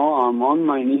I know, I'm on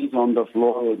my knees on the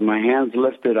floor with my hands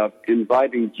lifted up,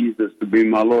 inviting Jesus to be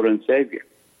my Lord and Savior.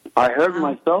 I heard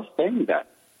myself saying that.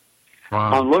 Wow.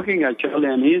 I'm looking at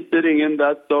Charlie, and he's sitting in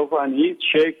that sofa, and he's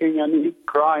shaking, and he's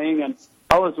crying, and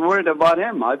I was worried about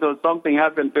him. I thought something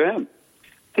happened to him.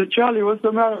 I said, "Charlie, what's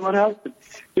the matter? What happened?"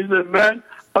 He said, "Man,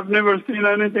 I've never seen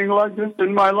anything like this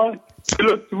in my life. It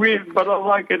looks weird, but I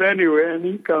like it anyway." And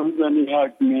he comes and he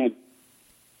hugs me in.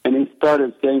 And he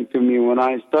started saying to me, "When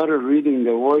I started reading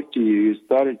the Word to you, you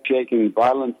started shaking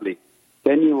violently.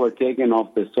 Then you were taken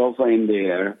off the sofa in the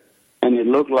air, and it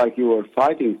looked like you were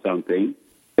fighting something.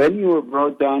 Then you were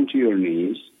brought down to your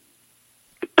knees,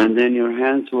 and then your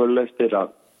hands were lifted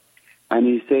up. And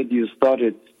he said you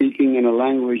started speaking in a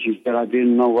language you said I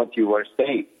didn't know what you were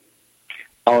saying.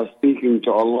 I was speaking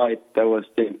to a light that was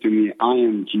saying to me, I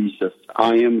am Jesus.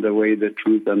 I am the way, the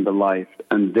truth, and the life.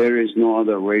 And there is no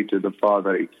other way to the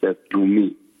Father except through me."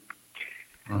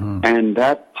 Mm-hmm. And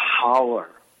that power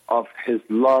of his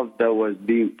love that was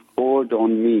being poured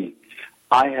on me,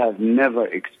 I have never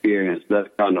experienced that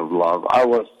kind of love. I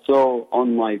was so on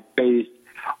my face,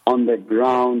 on the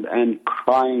ground, and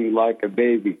crying like a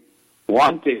baby,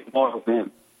 wanting more of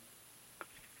him.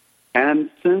 And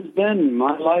since then,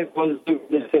 my life was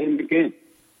the same again.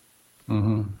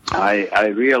 Mm-hmm. I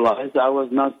realized I was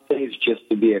not saved just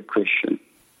to be a Christian.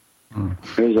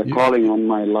 There's a calling on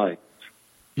my life.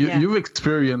 You've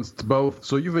experienced both.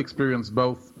 So you've experienced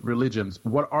both religions.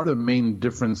 What are the main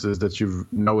differences that you've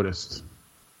noticed?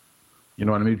 You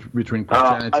know what I mean, between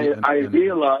Christianity and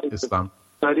realized Islam.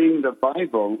 Studying the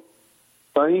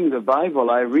Bible,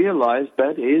 I realized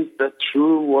that is the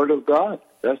true Word of God.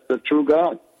 That's the true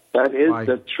God. That is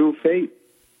the true faith.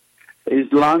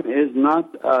 Islam is not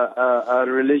a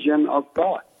religion of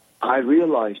God. I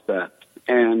realized that.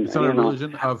 And it's not a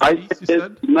religion of peace, you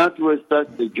said? Not with such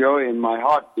a joy in my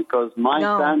heart, because my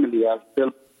family are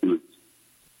still Muslims.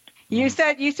 You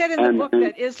said in the book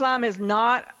that Islam is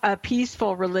not a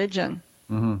peaceful religion.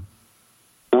 Mm-hmm.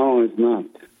 No, it's not.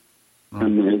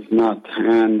 And it's not.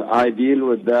 And I deal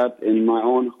with that in my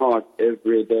own heart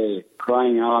every day,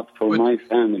 crying out for my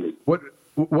family.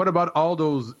 What about all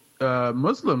those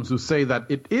Muslims who say that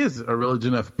it is a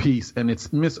religion of peace and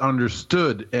it's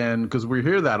misunderstood, and because we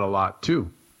hear that a lot too.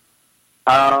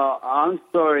 I'm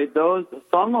sorry.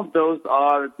 Some of those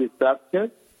are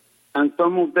deceptive, and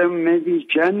some of them may be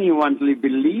genuinely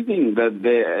believing that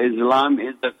Islam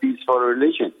is a peaceful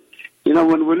religion. You know,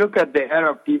 when we look at the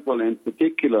Arab people in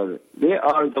particular, they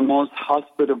are the most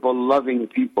hospitable, loving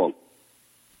people.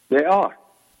 They are.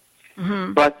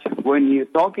 Mm-hmm. But when you're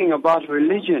talking about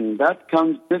religion, that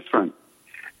comes different.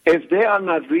 If they are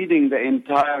not reading the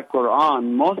entire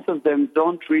Quran, most of them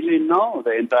don't really know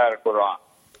the entire Quran.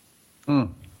 Mm.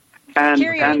 And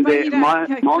Carrie,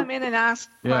 come in and ask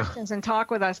questions and talk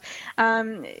with us.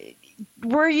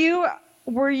 Were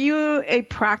you a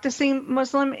practicing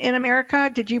Muslim in America?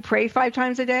 Did you pray 5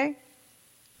 times a day?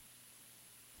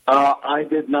 I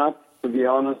did not, to be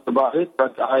honest about it,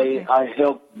 but I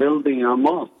helped building a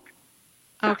mosque.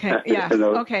 Okay. Yes.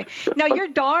 Okay. Now your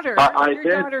daughter,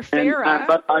 Farah.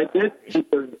 But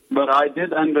I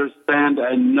did understand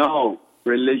and know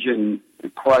religion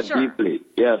quite deeply.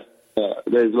 Yes, the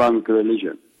Islamic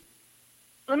religion.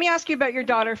 Let me ask you about your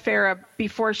daughter Farah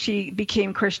before she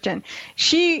became Christian.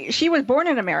 She was born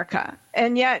in America,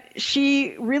 and yet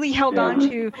she really held on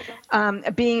to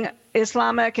being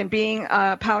Islamic and being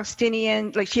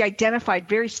Palestinian. Like, she identified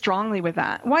very strongly with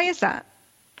that. Why is that?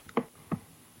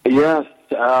 Yes,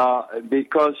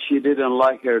 because she didn't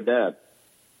like her dad.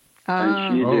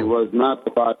 And she was not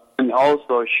about, and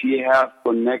also she has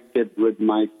connected with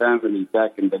my family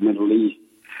back in the Middle East,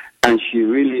 and she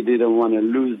really didn't want to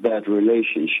lose that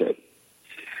relationship.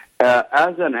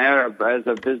 As an Arab, as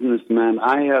a businessman,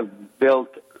 I have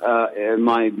built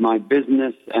my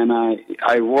business, and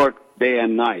I worked day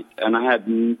and night, and I had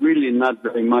really not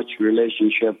very much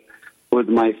relationship with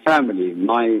my family.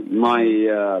 My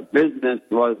business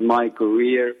was my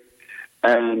career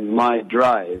and my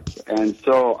drive, and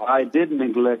so I did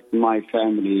neglect my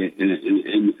family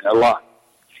in a lot.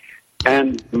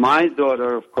 And my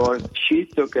daughter, of course, she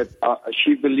took it.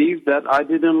 She believed that I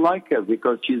didn't like her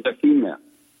because she's a female,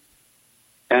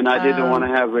 and I didn't want to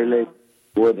have a relationship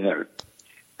with her.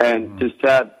 And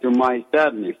to my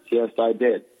sadness, yes, I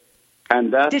did.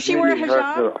 And that did she really wear a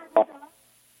hurt her.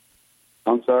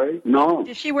 I'm sorry? No.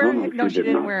 Did she wear? No, she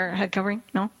didn't wear a head covering.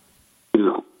 No.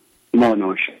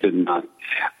 No, she did not.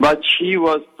 But she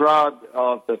was proud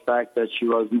of the fact that she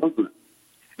was Muslim.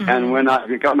 Mm-hmm. And when I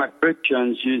became a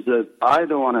Christian, she said, I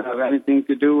don't want to have anything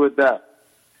to do with that.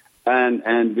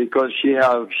 And because she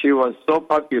was so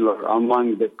popular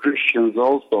among the Christians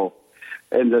also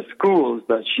in the schools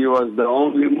that she was the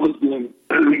only Muslim.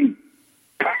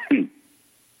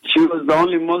 She was the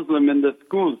only Muslim in the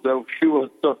schools, so she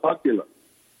was so popular.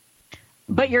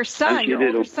 But your son, your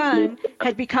older son,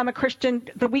 had become a Christian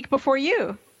the week before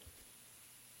you.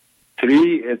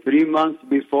 3 months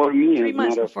before me, 3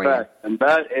 months as a matter before of fact. You. And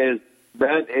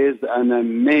that is an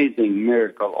amazing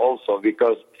miracle also,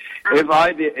 because if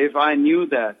I knew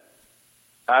that,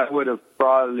 I would have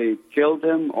probably killed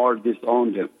him or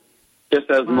disowned him, just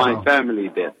as my family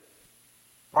did.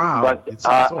 Wow. But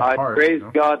I praise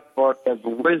God for the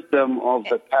wisdom of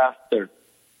the pastor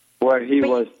where he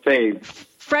was saved.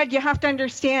 Fred, you have to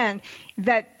understand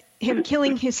that him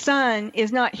killing his son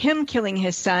is not him killing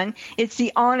his son. It's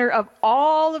the honor of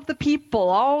all of the people,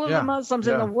 all of the Muslims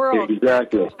in the world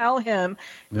to tell him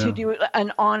to do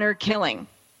an honor killing.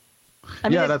 I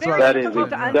mean, it's very difficult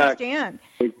to understand.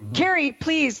 Carrie,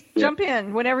 please jump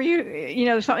in whenever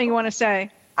there's something you want to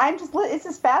say. This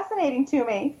is fascinating to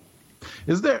me.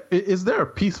 Is there a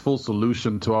peaceful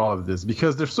solution to all of this?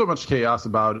 Because there's so much chaos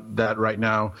about that right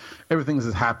now. Everything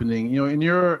is happening. In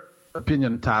your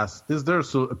opinion, Tass, is there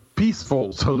a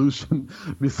peaceful solution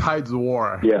besides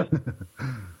war? Yes.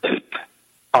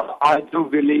 I do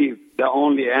believe the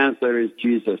only answer is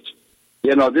Jesus.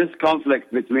 This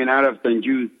conflict between Arabs and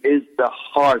Jews is the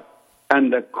heart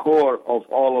and the core of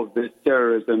all of this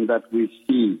terrorism that we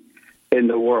see in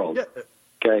the world. Yeah.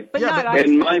 Okay. But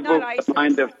in my book, The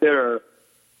Mind of Terror,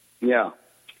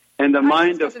 in The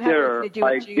Mind of Terror,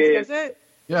 I gave...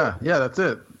 Yeah, that's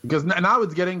it. Because now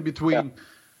it's getting between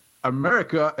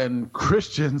America and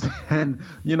Christians and,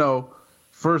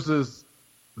 versus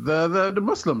the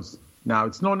Muslims. Now,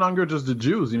 it's no longer just the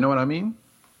Jews, you know what I mean?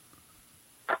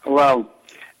 Well,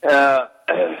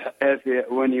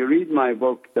 when you read my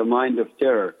book, The Mind of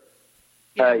Terror,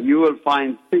 you will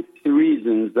find 6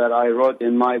 reasons that I wrote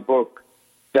in my book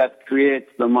that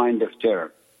creates the mind of terror.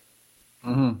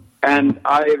 Mm-hmm. And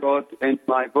I wrote in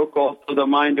my book also the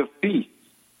mind of peace.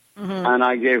 Mm-hmm. And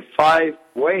I gave 5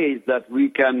 ways that we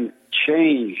can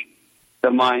change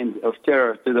the mind of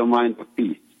terror to the mind of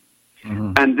peace.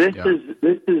 Mm-hmm. And this is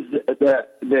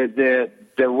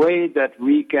the way that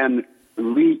we can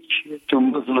reach to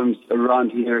Muslims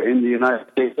around here in the United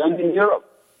States and in Europe.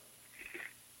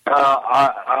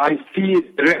 I see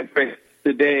rhetoric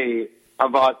today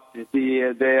about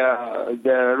the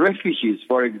refugees,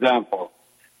 for example,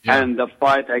 and the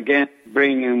fight against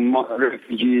bringing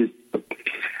refugees.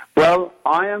 Well,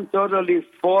 I am totally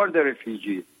for the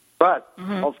refugees, but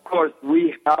of course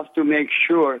we have to make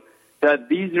sure that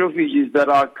these refugees that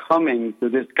are coming to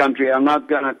this country are not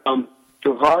going to come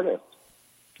to hurt us.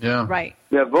 Yeah. Right.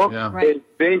 The book is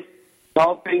based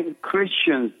helping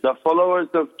Christians, the followers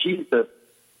of Jesus,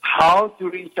 how to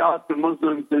reach out to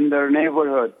Muslims in their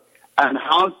neighborhood and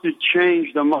how to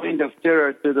change the mind of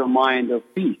terror to the mind of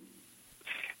peace.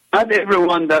 Not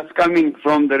everyone that's coming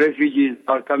from the refugees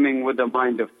are coming with the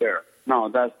mind of terror. No,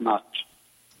 that's not.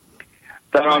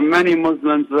 There are many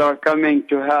Muslims that are coming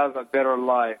to have a better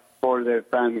life for their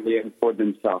family and for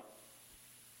themselves.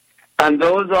 And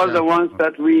those are the ones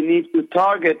that we need to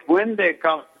target when they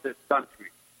come to this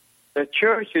country. The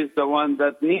church is the one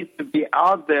that needs to be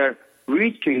out there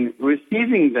reaching,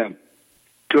 receiving them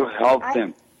to help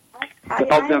them. To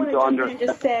help them to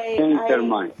understand, change their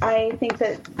mind. I think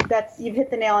that's you've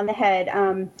hit the nail on the head.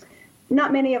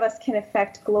 Not many of us can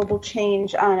affect global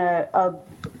change on a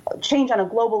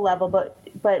global level, but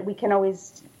we can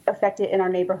always affect it in our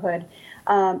neighborhood.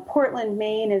 Portland,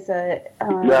 Maine is a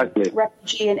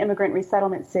refugee and immigrant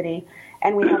resettlement city,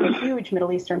 and we have a huge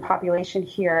Middle Eastern population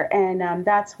here, and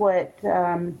that's what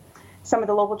some of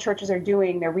the local churches are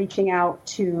doing. They're reaching out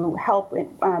to help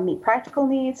meet practical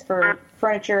needs for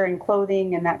furniture and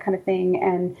clothing and that kind of thing,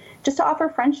 and just to offer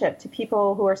friendship to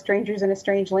people who are strangers in a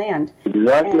strange land.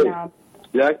 Exactly.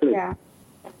 Yeah.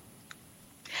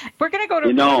 We're going to go to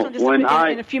in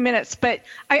a few minutes, but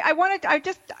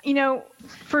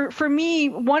for me,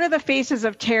 one of the faces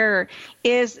of terror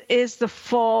is the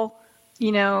full,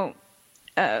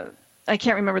 I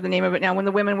can't remember the name of it now, when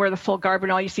the women wear the full garb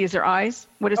and all you see is their eyes.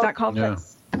 What is that called? Yeah.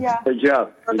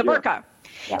 Hijab. The burqa.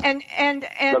 Yeah. And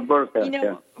the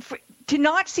burqa, to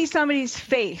not see somebody's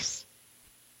face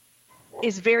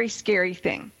is a very scary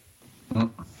thing. Yeah.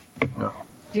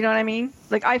 Do you know what I mean?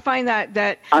 Like, I find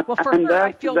that for her,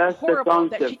 I feel horrible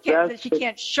that she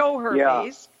can't show her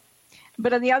face.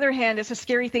 But on the other hand, it's a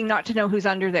scary thing not to know who's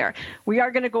under there. We are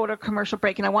going to go to a commercial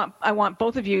break, and I want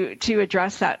both of you to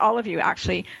address that, all of you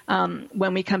actually,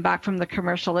 when we come back from the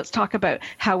commercial. Let's talk about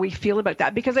how we feel about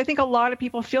that, because I think a lot of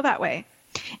people feel that way.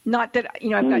 Not that,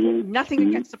 I've got nothing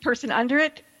against the person under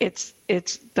it. It's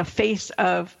the face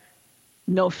of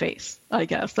no face, I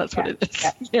guess. That's what it is.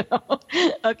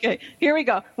 Okay, here we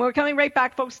go. We're coming right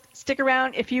back, folks. Stick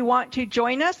around. If you want to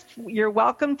join us, you're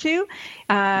welcome to.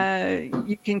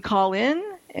 You can call in,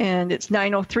 and it's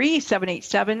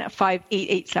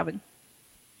 903-787-5887.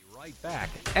 Right back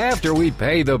after we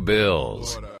pay the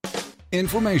bills.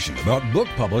 Information about book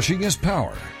publishing is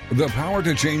power. The power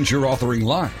to change your authoring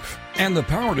life, and the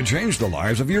power to change the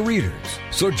lives of your readers.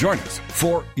 So join us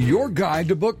for Your Guide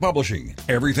to Book Publishing.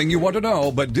 Everything you want to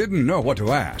know but didn't know what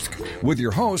to ask. With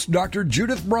your host, Dr.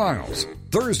 Judith Briles.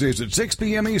 Thursdays at 6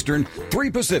 p.m. Eastern, 3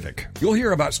 Pacific. You'll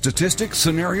hear about statistics,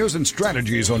 scenarios, and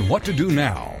strategies on what to do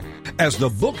now. As the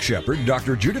book shepherd,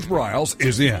 Dr. Judith Briles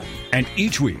is in. And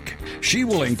each week, she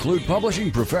will include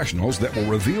publishing professionals that will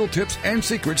reveal tips and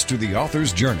secrets to the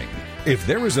author's journey. If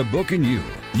there is a book in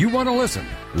you want to listen,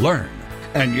 learn,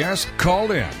 and yes,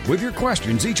 call in with your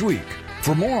questions each week.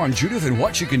 For more on Judith and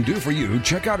what she can do for you,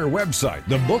 check out her website,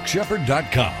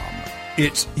 thebookshepherd.com.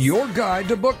 It's Your Guide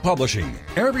to Book Publishing.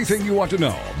 Everything you want to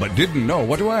know but didn't know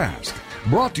what to ask.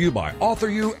 Brought to you by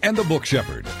AuthorU and The Book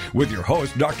Shepherd, with your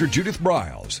host, Dr. Judith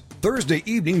Briles. Thursday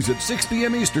evenings at 6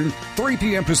 p.m. Eastern, 3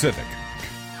 p.m. Pacific.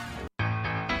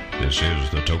 This is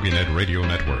the TogiNet Radio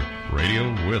Network,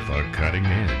 radio with a cutting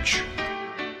edge.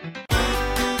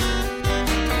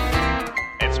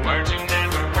 It's words you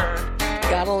never heard.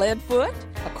 Got a lead foot?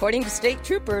 According to state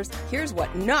troopers, here's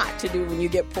what not to do when you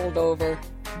get pulled over.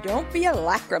 Don't be a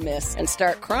lachrymous and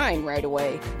start crying right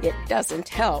away. It doesn't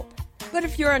help. But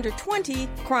if you're under 20,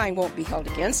 crying won't be held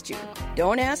against you.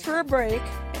 Don't ask for a break,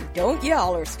 and don't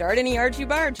yell or start any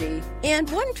argy-bargy. And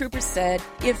one trooper said,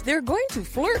 if they're going to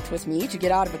flirt with me to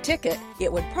get out of a ticket,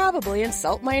 it would probably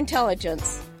insult my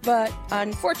intelligence. But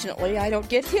unfortunately, I don't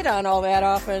get hit on all that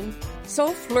often.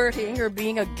 So flirting or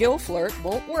being a gill flirt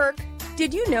won't work.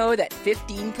 Did you know that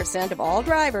 15% of all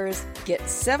drivers get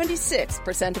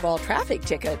 76% of all traffic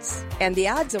tickets? And the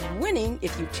odds of winning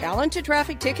if you challenge a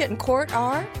traffic ticket in court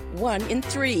are 1 in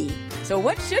 3. So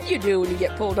what should you do when you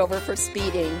get pulled over for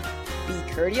speeding? Be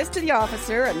courteous to the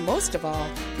officer, and most of all,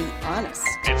 be honest.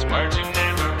 It's words you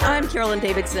never heard. I'm Carolyn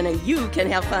Davidson, and you can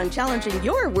have fun challenging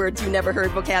your words you never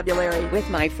heard vocabulary with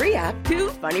my free app, Too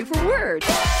Funny for Words.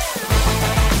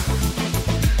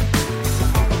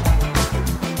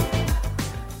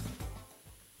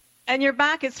 And you're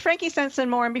back. It's Frankie Sense and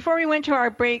More. And before we went to our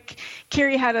break,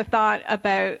 Carrie had a thought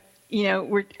about,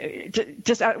 we're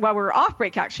just while we were off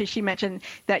break, actually, she mentioned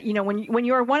that, when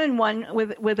you're one-on-one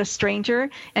with a stranger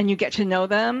and you get to know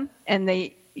them and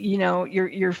they,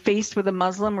 you're faced with a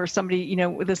Muslim or somebody,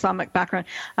 with Islamic background,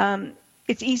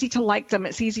 it's easy to like them.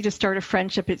 It's easy to start a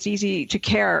friendship. It's easy to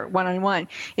care one-on-one.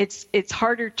 It's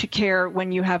harder to care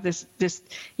when you have this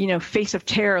face of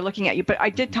terror looking at you. But I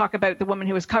did talk about the woman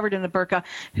who was covered in the burqa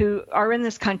who are in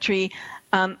this country.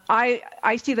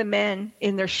 I see the men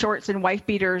in their shorts and wife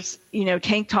beaters,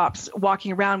 tank tops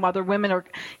walking around while their women are,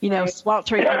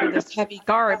 sweltering under this heavy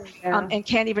garb and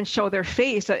can't even show their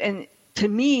face. And to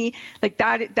me, like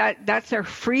that's their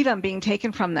freedom being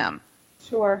taken from them.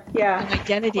 Sure. Yeah. And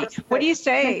identity. What do you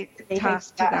say,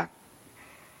 Tess, to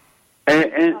that?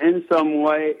 In some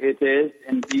way, it is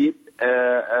indeed,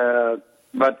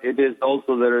 but it is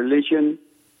also the religion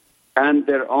and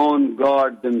their own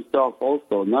guard themselves.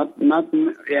 Also, most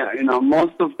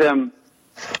of them,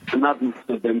 not most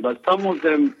of them, but some of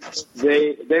them,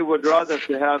 they would rather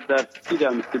to have that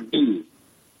freedom to be,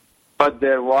 but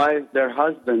their wives, their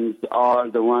husbands are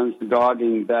the ones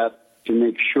guarding that to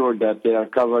make sure that they are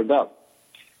covered up.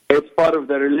 It's part of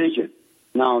the religion.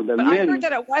 Now, the men. I heard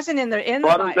that it wasn't in the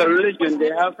part of the religion. They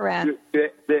have.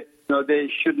 They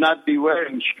should not be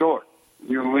wearing shorts.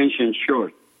 You mentioned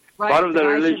shorts. Right, part of the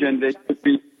religion, they should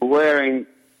be wearing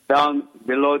down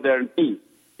below their knees,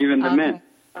 even the men.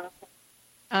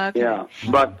 Okay. Yeah,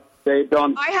 but they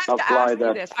don't apply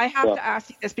that. I have to ask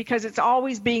you this because it's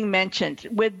always being mentioned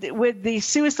with the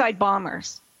suicide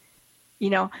bombers.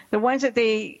 The ones that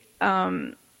they.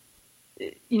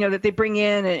 That they bring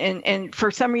in and for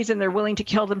some reason they're willing to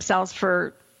kill themselves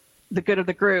for the good of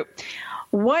the group.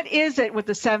 What is it with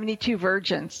the 72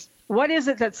 virgins? What is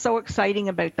it that's so exciting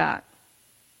about that?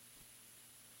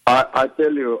 I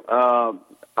tell you,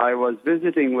 I was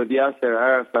visiting with Yasser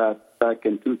Arafat back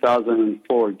in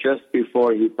 2004, just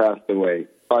before he passed away,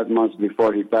 5 months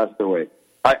before he passed away.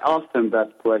 I asked him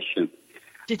that question.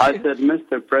 I said,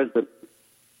 Mr. President,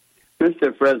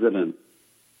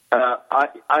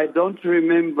 I don't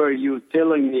remember you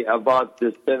telling me about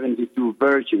the 72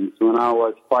 virgins when I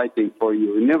was fighting for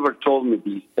you. You never told me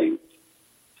these things.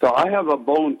 So I have a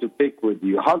bone to pick with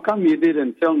you. How come you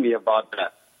didn't tell me about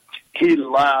that? He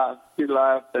laughed,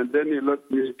 and then he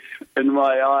looked me in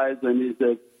my eyes and he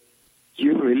said,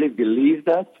 you really believe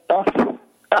that stuff?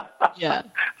 Yeah.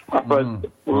 I was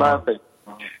laughing.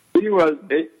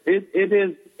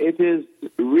 It is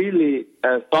really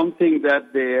something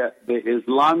that the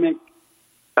Islamic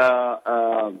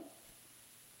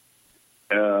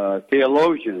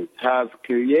theologians have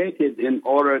created in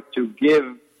order to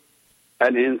give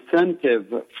an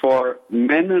incentive for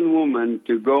men and women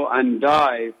to go and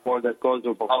die for the cause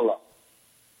of Allah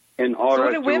in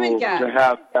order to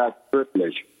have that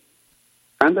privilege.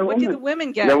 And what do the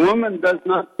women get? The woman does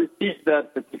not receive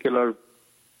that particular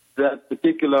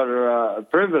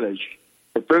privilege.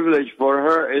 The privilege for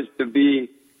her is to be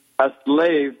a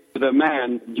slave to the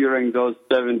man during those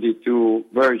 72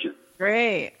 virgins.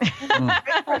 Great.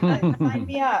 Sign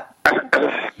me up.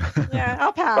 Yeah,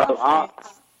 I'll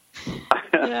pass.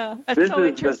 Yeah, that's this so is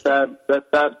interesting. the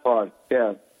sad part.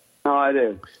 Yeah, no, it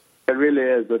is. It really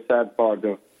is the sad part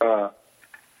of the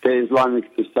Islamic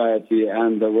society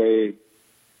and the way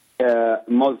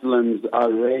Muslims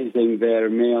are raising their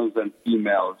males and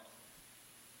females.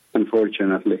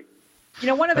 Unfortunately.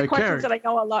 One of the questions that I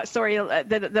know a lot. Sorry,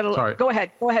 Sorry. Go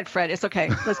ahead, Fred. It's okay.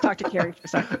 Let's talk to Carrie for a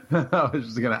second. I was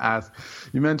just going to ask.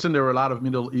 You mentioned there were a lot of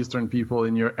Middle Eastern people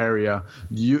in your area.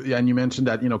 And you mentioned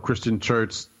that Christian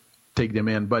church take them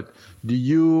in. But do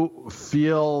you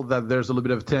feel that there's a little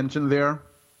bit of tension there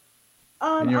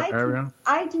in your area?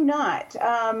 I do not.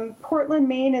 Portland,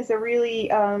 Maine is a really,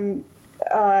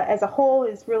 as a whole,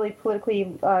 is really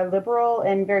politically liberal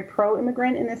and very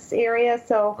pro-immigrant in this area.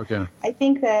 So I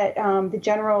think that the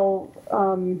general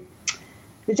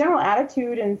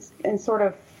attitude and sort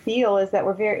of feel is that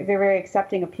we're very, very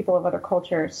accepting of people of other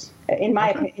cultures. In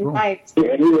my opinion, in my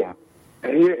experience.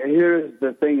 Here is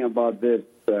the thing about this.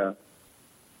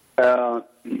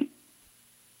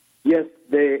 Yes,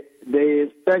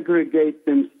 they segregate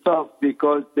themselves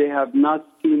because they have not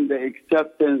seen the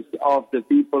acceptance of the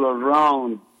people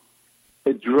around,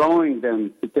 drawing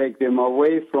them to take them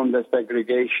away from the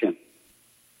segregation.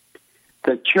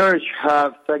 The church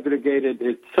have segregated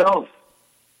itself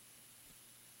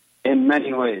in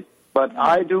many ways. But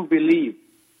I do believe,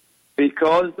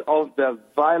 because of the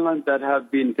violence that has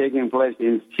been taking place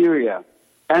in Syria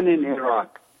and in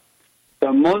Iraq,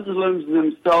 the Muslims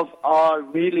themselves are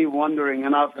really wondering,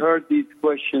 and I've heard these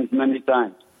questions many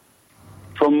times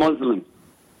from Muslims.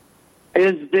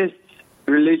 Is this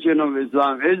religion of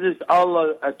Islam, is this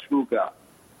Allah a true God?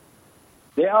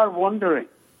 They are wondering.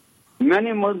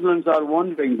 Many Muslims are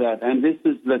wondering that, and this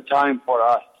is the time for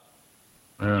us,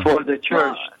 for the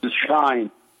church to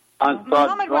shine and start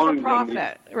Muhammad was a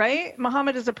prophet, right?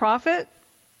 Muhammad is a prophet?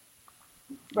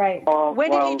 Right.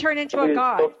 When did he turn into a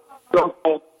god?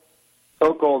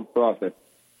 So-called prophet.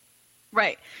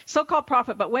 Right. So-called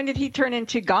prophet, but when did he turn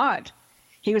into God?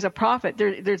 He was a prophet.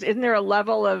 Isn't there a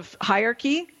level of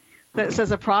hierarchy that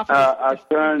says a prophet is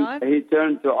God? He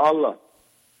turned to Allah.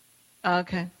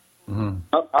 Okay. Mm-hmm.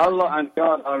 Allah and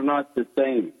God are not the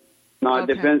same. Now, it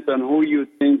depends on who you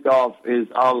think of is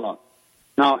Allah.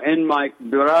 Now, in my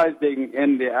writing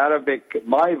in the Arabic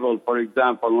Bible, for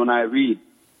example, when I read,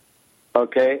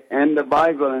 in the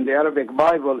Bible, in the Arabic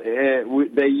Bible,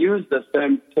 they use the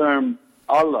same term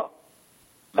Allah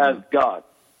as God.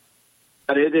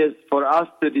 But it is for us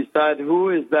to decide who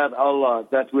is that Allah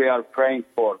that we are praying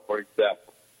for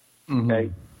example. Mm-hmm.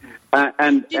 Okay?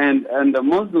 And the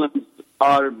Muslims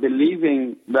are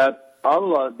believing that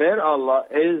Allah, their Allah,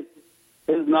 is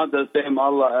not the same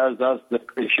Allah as us, the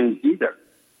Christians, either.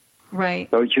 Right.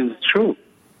 Which is true.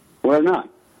 We're not.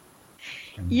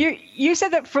 You said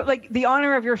that for the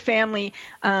honor of your family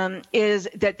is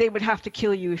that they would have to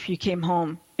kill you if you came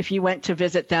home, if you went to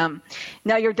visit them.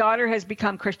 Now your daughter has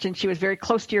become Christian. She was very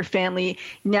close to your family.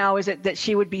 Now is it that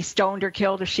she would be stoned or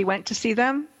killed if she went to see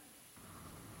them?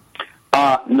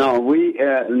 No,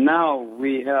 now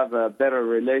we have a better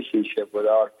relationship with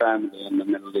our family in the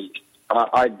Middle East.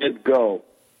 I did go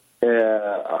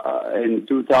in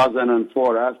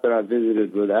 2004 after I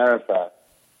visited with Arafat.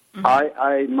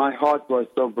 Mm-hmm. My heart was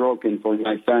so broken for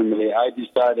my family. I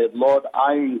decided, Lord,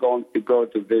 I'm going to go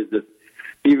to visit,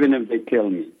 even if they kill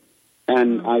me.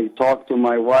 And I talked to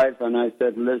my wife, and I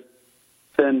said, let's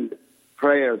send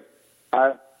prayers,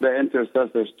 ask the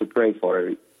intercessors to pray for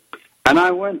him. And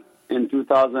I went in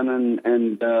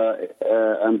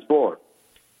 2004.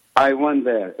 I went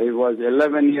there. It was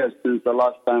 11 years since the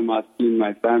last time I've seen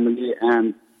my family,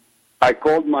 and I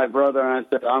called my brother, and I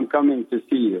said, I'm coming to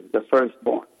see you, the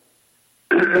firstborn.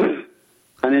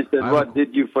 And he said, what,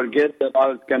 did you forget that I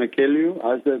was going to kill you?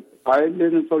 I said, I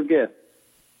didn't forget,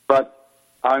 but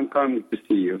I'm coming to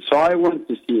see you. So I went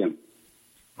to see him.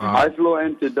 Wow. I flew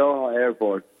into Doha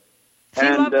Airport. See,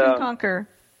 love can conquer.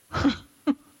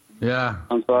 Yeah.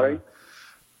 I'm sorry?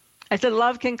 I said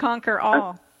love can conquer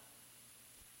all.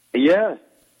 Yes.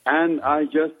 And I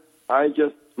just,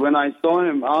 when I saw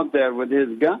him out there with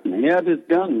his gun, he had his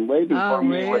gun waiting for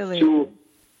me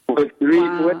with three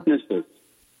witnesses.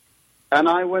 And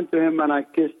I went to him and I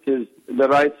kissed the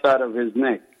right side of his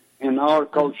neck. In our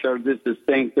culture, this is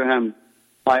saying to him,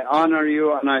 I honor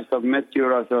you and I submit to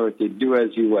your authority. Do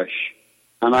as you wish.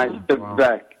 And I stepped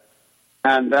back.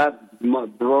 And that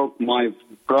broke my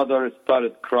brother,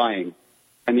 started crying.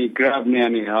 And he grabbed me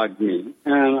and he hugged me.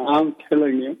 And I'm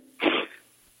telling you,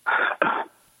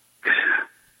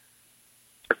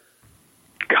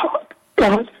 God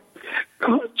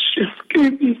just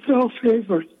gave me so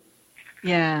favors.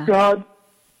 Yeah. God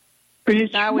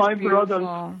reached my brother's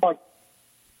heart.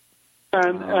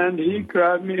 And he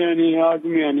grabbed me and he hugged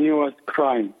me and he was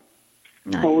crying.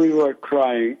 Nice. And we were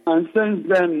crying. And since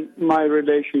then, my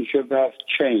relationship has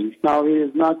changed. Now, he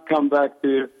has not come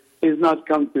to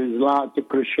Islam, to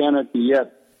Christianity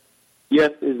yet.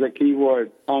 Yet is a key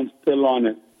word. I'm still on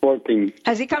it, working.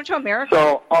 Has he come to America?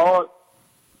 So,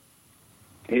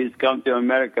 he's come to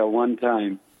America one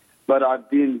time. But I've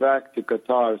been back to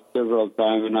Qatar several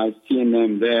times, and I've seen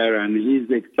him there, and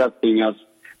he's accepting us.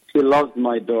 He loves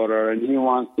my daughter, and he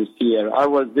wants to see her. I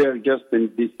was there just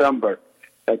in December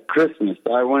at Christmas.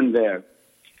 I went there,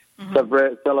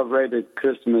 celebrated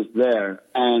Christmas there,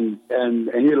 and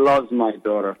he loves my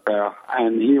daughter, Farah,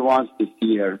 and he wants to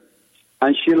see her.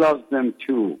 And she loves them,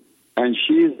 too. And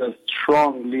she's a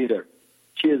strong leader.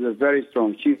 She is a very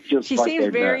strong. She seems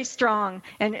very strong,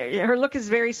 and her look is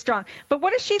very strong. But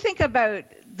what does she think about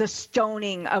the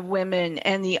stoning of women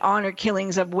and the honor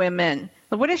killings of women?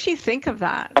 What does she think of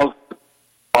that?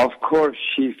 Of course,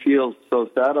 she feels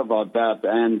so sad about that,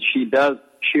 and she does.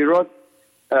 She wrote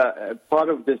part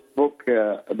of this book,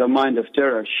 The Mind of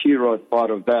Terror. She wrote part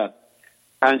of that,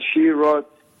 and she wrote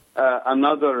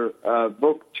another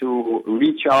book to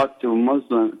reach out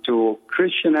to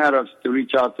Christian Arabs, to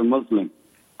reach out to Muslims,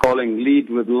 calling Lead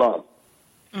with Love.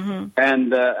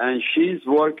 and she's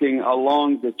working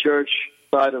along the church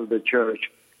side of the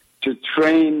church to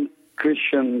train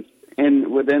Christians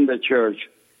within the church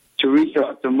to reach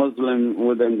out to Muslims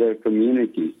within their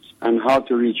communities and how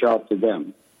to reach out to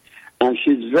them. And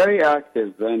she's very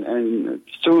active, and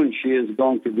soon she is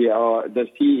going to be the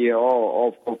CEO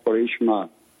of Hope for Ishmael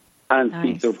and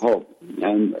Seeds of Hope.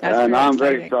 And I'm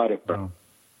very proud of her.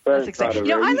 That's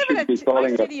exciting. I live in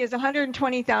my city is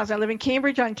 120,000. I live in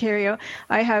Cambridge, Ontario.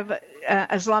 I have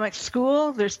Islamic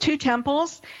school. There's 2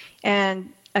 temples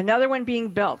and another one being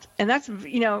built. And that's,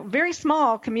 very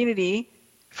small community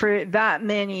for that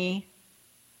many.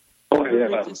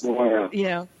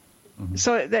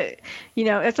 So that,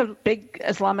 it's a big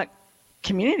Islamic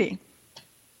community.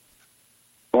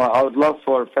 Well, I would love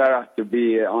for Farah to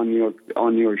be on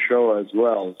your show as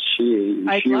well.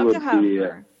 I'd love to have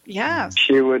her. Yes.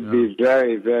 She would be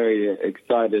very, very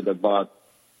excited about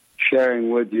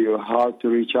sharing with you how to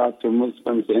reach out to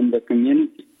Muslims in the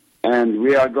community. And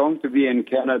we are going to be in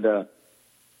Canada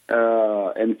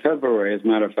in February. As a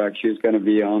matter of fact, she's going to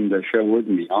be on the show with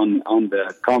me on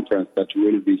the conference that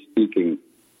we'll be speaking.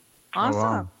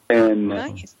 Awesome.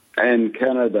 Nice. In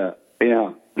Canada,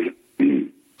 yeah.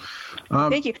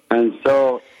 Thank you. And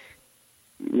so,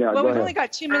 well, we've only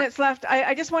got 2 minutes left.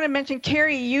 I just want to mention,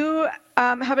 Carrie, you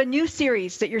have a new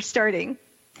series that you're starting.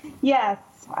 Yes,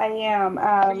 I am.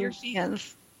 For your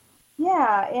fans.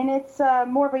 Yeah, and it's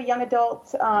more of a young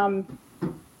adult,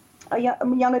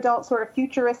 sort of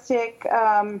futuristic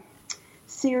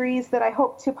series that I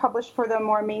hope to publish for the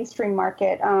more mainstream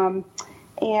market.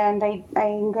 And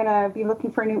I'm going to be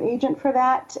looking for a new agent for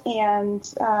that, and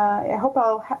I hope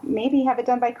I'll maybe have it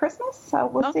done by Christmas.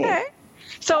 We'll see. Okay.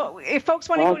 So if folks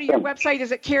want to go to your website,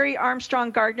 is it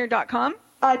CarrieArmstrongGardner.com?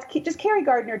 It's just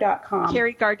CarrieGardner.com.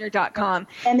 CarrieGardner.com.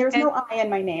 And there's no I in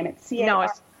my name. It's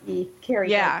C-A-R-E,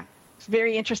 Carrie. Yeah. It's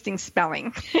very interesting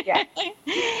spelling. Yeah.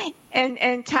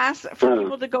 and Tass, for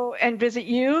people to go and visit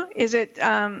you, is it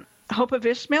Hope of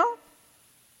Ishmael?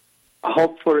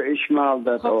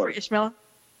 HopeForIshmael.org. Hope for Ishmael.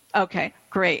 Okay,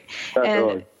 great.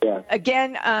 And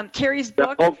again, Carrie's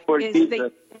book is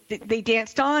They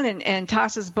Danced On, and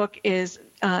Tass's book is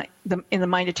In the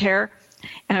Mind of Terror,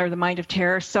 or The Mind of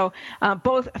Terror. So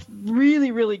both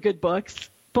really, really good books.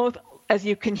 Both, as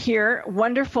you can hear,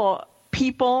 wonderful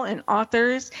people and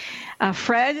authors.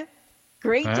 Fred,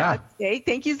 great job today.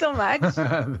 Thank you so much.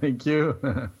 Thank you.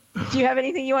 Do you have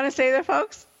anything you want to say there,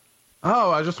 folks?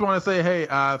 Oh, I just want to say, hey,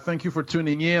 thank you for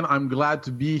tuning in. I'm glad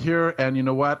to be here, and you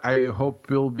know what? I hope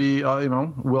we'll be,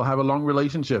 we'll have a long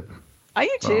relationship. I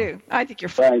do too. I think you're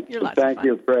fun. You're lots of fun. Thank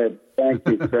you, Fred. Thank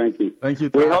you, Frankie. Thank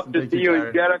you. We hope to see you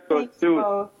in Jericho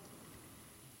soon.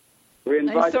 We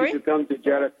invite you to come to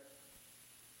Jericho.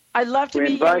 I'd love to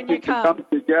meet you when you come. Come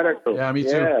to Jericho. Yeah, me too.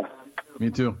 Yeah.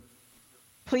 Me too.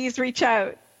 Please reach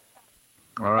out.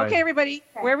 All right. Okay, everybody,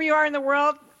 wherever you are in the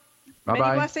world, bye-bye.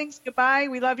 Many blessings. Goodbye.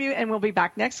 We love you, and we'll be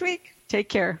back next week. Take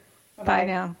care. Bye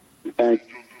now. Thank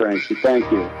you, Frankie.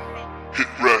 Thank you. Hit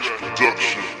Rash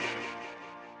Production.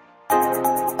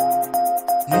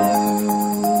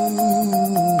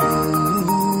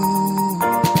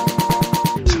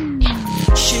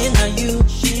 Shina you